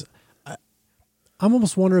maybe it's. I'm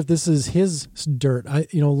almost wondering if this is his Dirt.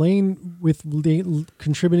 Lane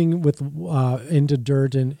contributing with into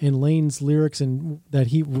Dirt and Lane's lyrics and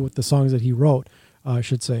with the songs that he wrote, I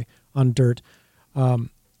should say, on Dirt.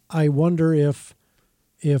 I wonder if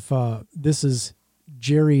this is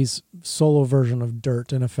Jerry's solo version of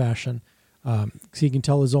Dirt in a fashion. He can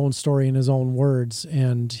tell his own story in his own words,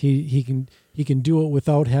 and he can do it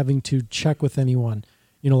without having to check with anyone.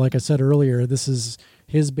 Like I said earlier, this is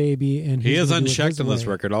his baby, and he is unchecked on this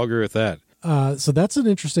record. I'll agree with that. So that's an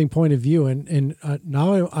interesting point of view, and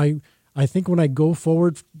now I think when I go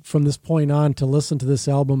forward from this point on to listen to this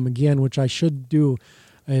album again, which I should do,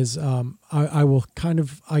 is I will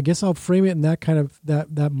I guess I'll frame it in that kind of that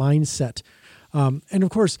mindset, and of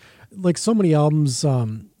course, like so many albums.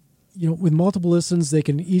 With multiple listens, they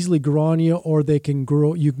can easily grow on you, or you can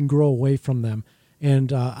grow away from them.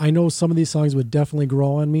 And I know some of these songs would definitely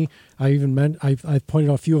grow on me. I've pointed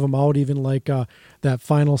a few of them out, even like that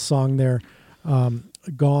final song there,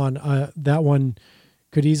 Gone. That one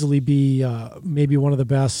could easily be maybe one of the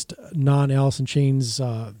best non-Alice in Chains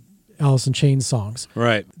songs.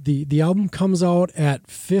 Right. The album comes out at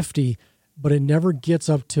 50, but it never gets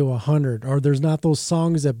up to 100, or there's not those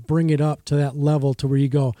songs that bring it up to that level to where you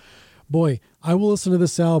go, boy, I will listen to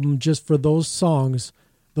this album just for those songs,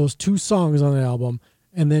 those 2 songs on the album.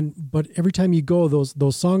 But every time you go,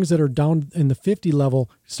 those songs that are down in the 50 level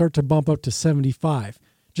start to bump up to 75,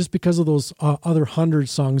 just because of those other 100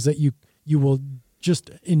 songs that you will just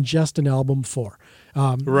ingest an album for.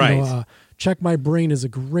 Right. Check My Brain is a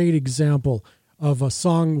great example of a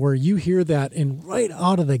song where you hear that, and right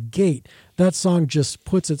out of the gate, that song just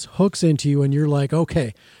puts its hooks into you, and you're like,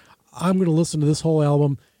 okay, I'm going to listen to this whole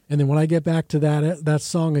album, and then when I get back to that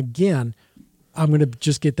song again, I'm going to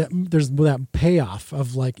just get that. There's that payoff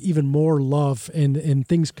of like even more love, and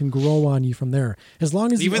things can grow on you from there. As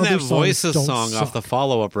long as even that Voices song off the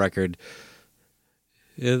follow-up record,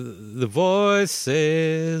 the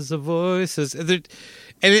voices, and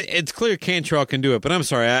it's clear Cantrell can do it. But I'm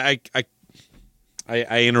sorry,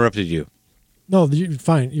 I interrupted you. No, you're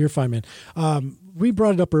fine. You're fine, man. We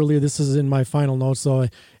brought it up earlier. This is in my final notes, though.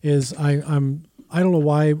 I don't know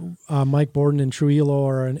why Mike Borden and Trujillo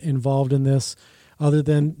are involved in this, other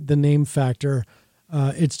than the name factor.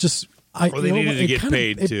 It's just they needed to get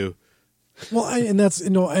paid too. Well,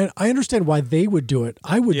 I understand why they would do it.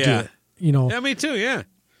 I would do it. Yeah, me too. Yeah.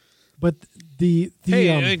 But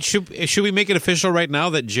should we make it official right now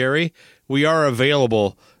that Jerry, we are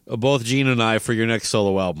available, both Gene and I, for your next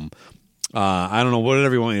solo album? I don't know,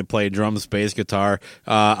 whatever you want me to play, drums, bass, guitar.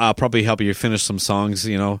 I'll probably help you finish some songs.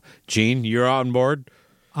 Gene, you're on board.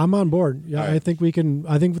 I'm on board. Yeah, right. I think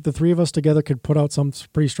with the 3 of us together could put out some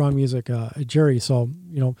pretty strong music, Jerry. So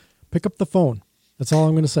pick up the phone. That's all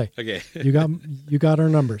I'm going to say. Okay. you got our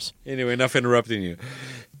numbers. Anyway, enough interrupting you.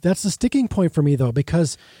 That's the sticking point for me, though,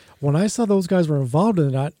 because when I saw those guys were involved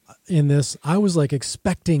in this, I was like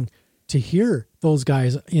expecting to hear those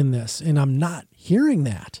guys in this, and I'm not hearing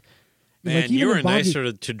that. Man, like, you are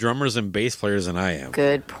nicer to drummers and bass players than I am.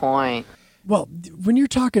 Good point. Well, when you're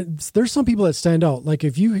talking, there's some people that stand out. Like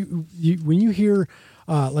if when you hear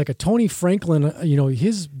like a Tony Franklin,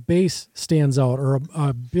 his bass stands out, or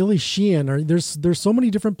a Billy Sheehan, or there's so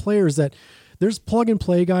many different players that there's plug and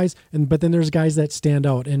play guys, but then there's guys that stand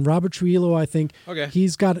out. And Robert Trujillo, I think,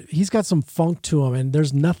 he's got some funk to him, and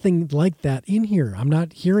there's nothing like that in here. I'm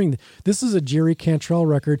not hearing. This is a Jerry Cantrell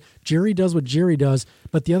record. Jerry does what Jerry does,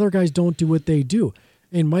 but the other guys don't do what they do.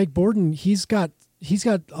 And Mike Borden, he's got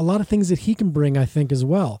a lot of things that he can bring, I think, as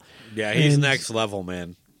well. Yeah, he's next level,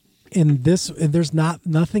 man. And there's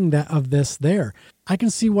nothing of this there. I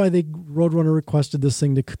can see why Roadrunner requested this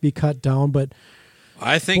thing to be cut down, but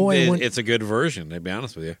I think it's a good version, to be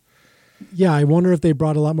honest with you. Yeah, I wonder if they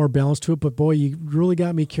brought a lot more balance to it, but boy, you really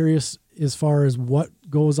got me curious as far as what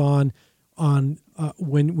goes on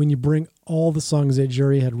when you bring all the songs that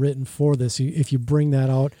Jerry had written for this. If you bring that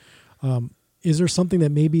out, is there something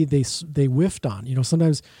that maybe they whiffed on?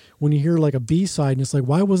 Sometimes when you hear like a B-side and it's like,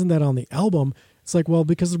 why wasn't that on the album? It's like, well,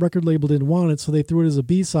 because the record label didn't want it, so they threw it as a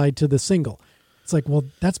B-side to the single. It's like, well,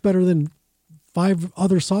 that's better than 5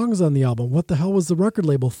 other songs on the album. What the hell was the record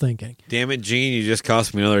label thinking? Damn it, Gene, you just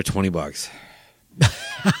cost me another $20.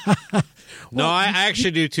 No, I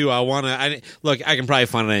actually do too. Look, I can probably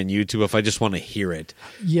find it on YouTube if I just want to hear it.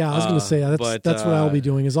 Yeah, I was going to say that's what I'll be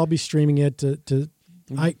doing. Is I'll be streaming it to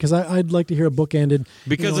Because I'd like to hear a book ended.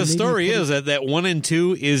 Because the story is that 1 and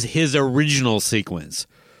 2 is his original sequence.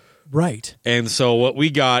 Right. And so what we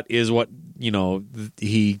got is what,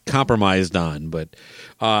 he compromised on. But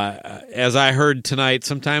as I heard tonight,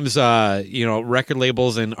 sometimes, record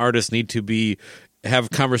labels and artists need to have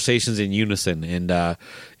conversations in unison. And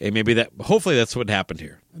maybe hopefully that's what happened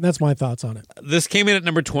here. And that's my thoughts on it. This came in at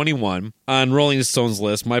number 21 on Rolling Stone's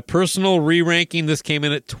list. My personal re-ranking, this came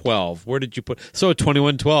in at 12. Where did you put? So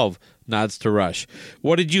 21-12, nods to Rush.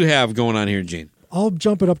 What did you have going on here, Gene? I'll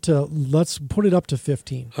jump it up to, let's put it up to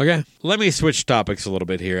 15. Okay. Let me switch topics a little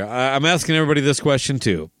bit here. I'm asking everybody this question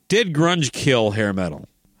too. Did grunge kill hair metal?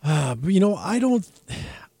 I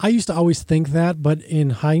used to always think that, but in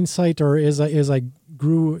hindsight, or as I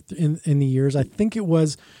grew in the years, I think it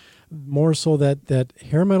was more so that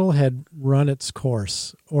hair metal had run its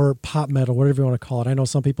course, or pop metal, whatever you want to call it. I know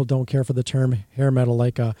some people don't care for the term hair metal,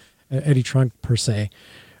 like Eddie Trunk per se.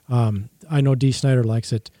 I know Dee Snider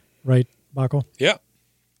likes it, right, Baco? Yeah.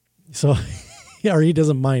 So, yeah, or he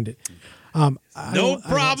doesn't mind it. No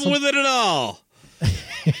problem with it at all.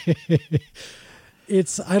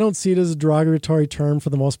 I don't see it as a derogatory term for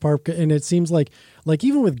the most part, and it seems like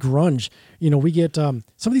even with grunge, we get some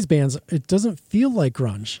of these bands. It doesn't feel like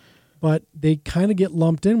grunge, but they kind of get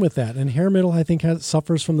lumped in with that. And hair metal, I think,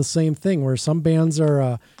 suffers from the same thing, where some bands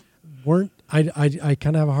weren't. I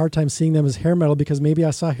kind of have a hard time seeing them as hair metal because maybe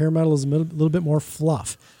I saw hair metal as a little bit more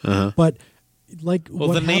fluff. Uh-huh. But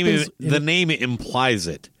the name implies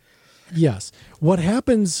it. Yes, what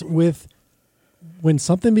happens when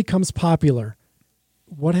something becomes popular?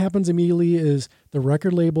 What happens immediately is the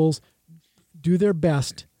record labels do their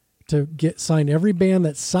best to sign every band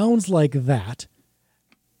that sounds like that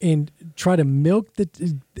and try to milk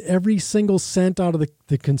every single cent out of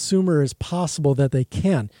the consumer as possible that they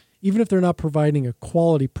can, even if they're not providing a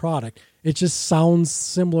quality product. It just sounds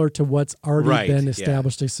similar to what's already been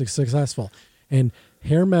established as successful. And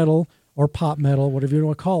hair metal or pop metal, whatever you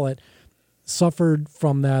want to call it, suffered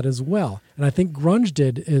from that as well. And I think grunge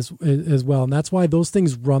did as well. And that's why those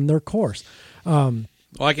things run their course. Well,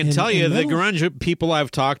 I can tell you, the grunge people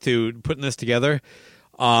I've talked to putting this together,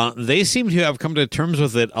 they seem to have come to terms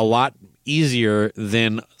with it a lot easier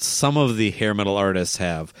than some of the hair metal artists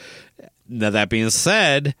have. Now, that being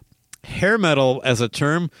said, hair metal as a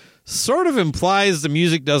term sort of implies the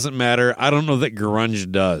music doesn't matter. I don't know that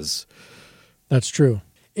grunge does. That's true.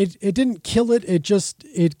 It didn't kill it.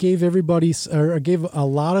 It gave gave a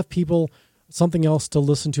lot of people something else to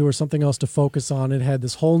listen to or something else to focus on. It had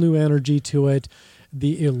this whole new energy to it.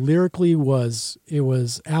 Lyrically was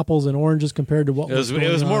apples and oranges compared to what was going on.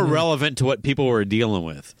 It was more relevant to what people were dealing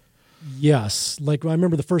with. Yes. Like I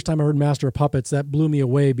remember the first time I heard Master of Puppets, that blew me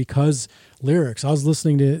away because lyrics. I was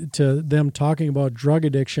listening to them talking about drug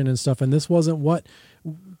addiction and stuff, and this wasn't what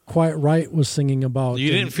Quiet Riot was singing about.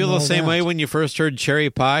 You didn't feel the same way when you first heard Cherry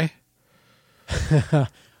Pie?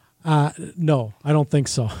 No, I don't think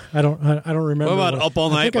so. I don't remember. What about Up All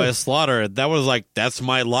Night by Slaughter? That was like, that's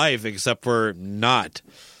my life, except for not.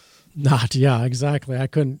 Not, yeah, exactly. I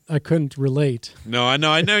couldn't relate. No, I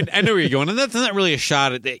know where you're going, and that's not really a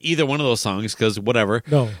shot at either one of those songs because whatever.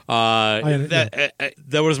 No, that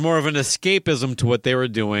was more of an escapism to what they were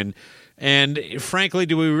doing. And frankly,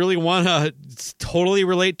 do we really want to totally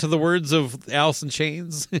relate to the words of Alice in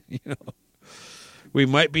Chains? We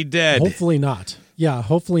might be dead. Hopefully not. Yeah,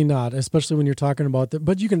 hopefully not. Especially when you're talking about that.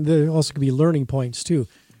 But there also could be learning points too,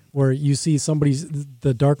 where you see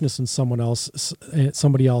the darkness in somebody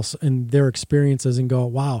else and their experiences and go,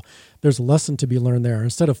 wow, there's a lesson to be learned there.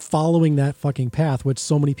 Instead of following that fucking path, which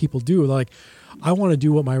so many people do. Like, I want to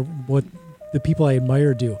do what the people I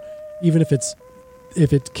admire do, even if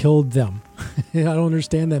it killed them. I don't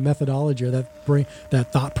understand that methodology or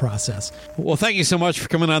that thought process. Well, thank you so much for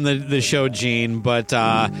coming on the show, Gene. But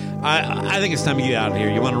I think it's time to get out of here.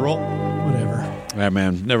 You want to roll? Whatever. All right,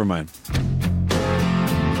 man. Never mind.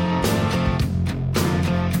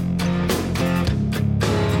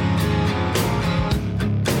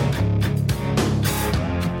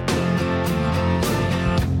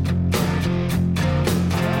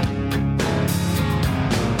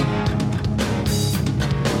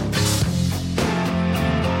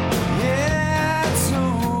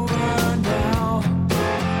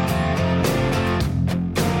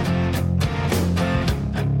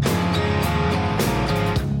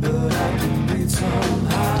 But I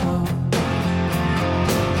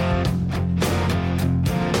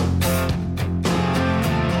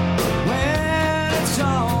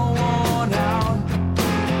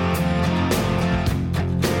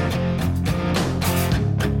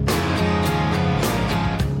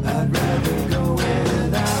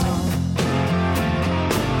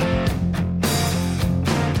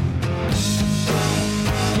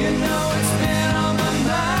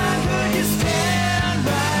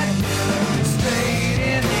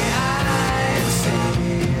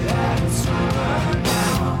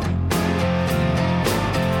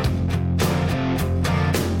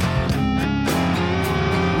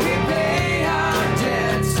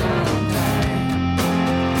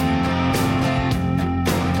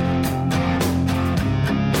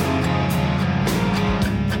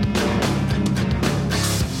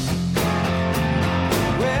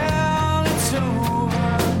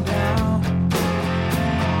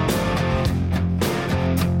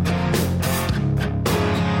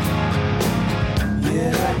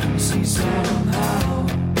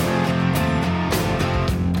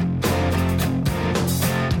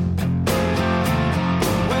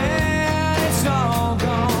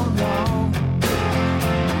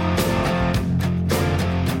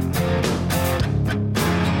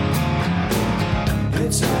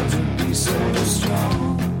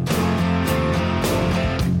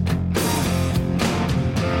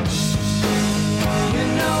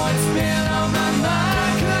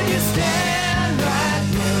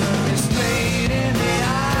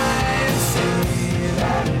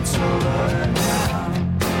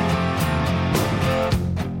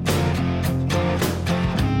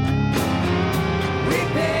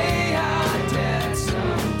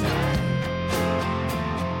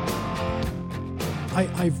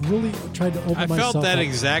I've really tried to open I myself felt that up.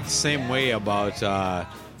 exact same way about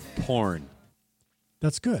porn.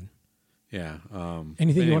 That's good. Yeah.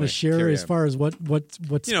 Anything you want anyway, to share carry as on. far as what's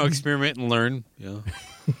experiment and learn. Yeah.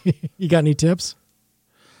 You got any tips?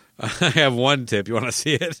 I have one tip. You want to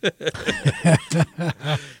see it?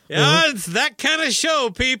 Yeah, it's that kind of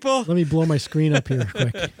show, people. Let me blow my screen up here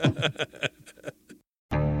quick.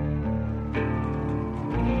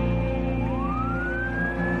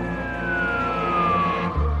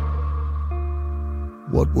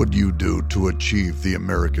 What would you do to achieve the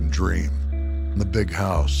American dream? The big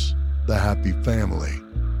house, the happy family,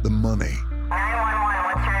 the money. 911,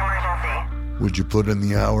 what's your emergency? Would you put in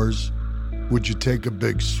the hours? Would you take a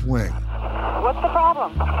big swing? What's the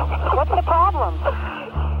problem? What's the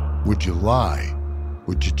problem? Would you lie?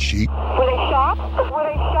 Would you cheat? Were they shot? Were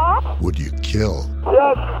they shot? Would you kill?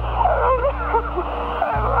 Yes.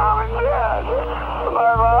 My mom is dead.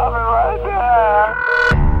 My mom is right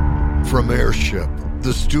there. From Airship,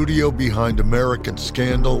 the studio behind American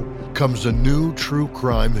Scandal, comes a new true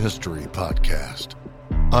crime history podcast.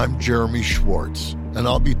 I'm Jeremy Schwartz, and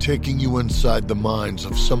I'll be taking you inside the minds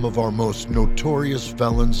of some of our most notorious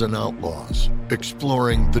felons and outlaws,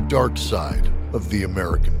 exploring the dark side of the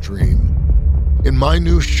American dream. In my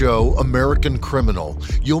new show, American Criminal,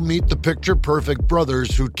 you'll meet the picture-perfect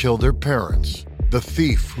brothers who'd kill their parents, the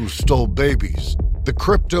thief who stole babies, the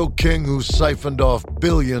crypto king who siphoned off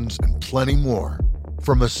billions, and plenty more.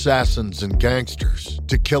 From assassins and gangsters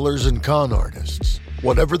to killers and con artists.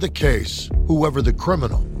 Whatever the case, whoever the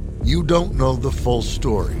criminal, you don't know the full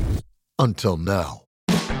story. Until now.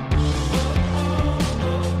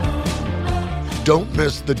 Don't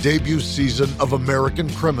miss the debut season of American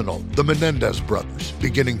Criminal, The Menendez Brothers,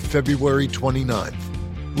 beginning February 29th.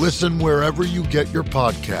 Listen wherever you get your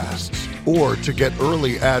podcasts, or to get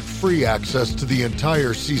early ad-free access to the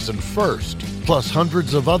entire season first, plus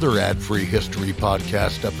hundreds of other ad-free history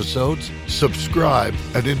podcast episodes, subscribe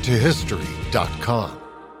at intohistory.com.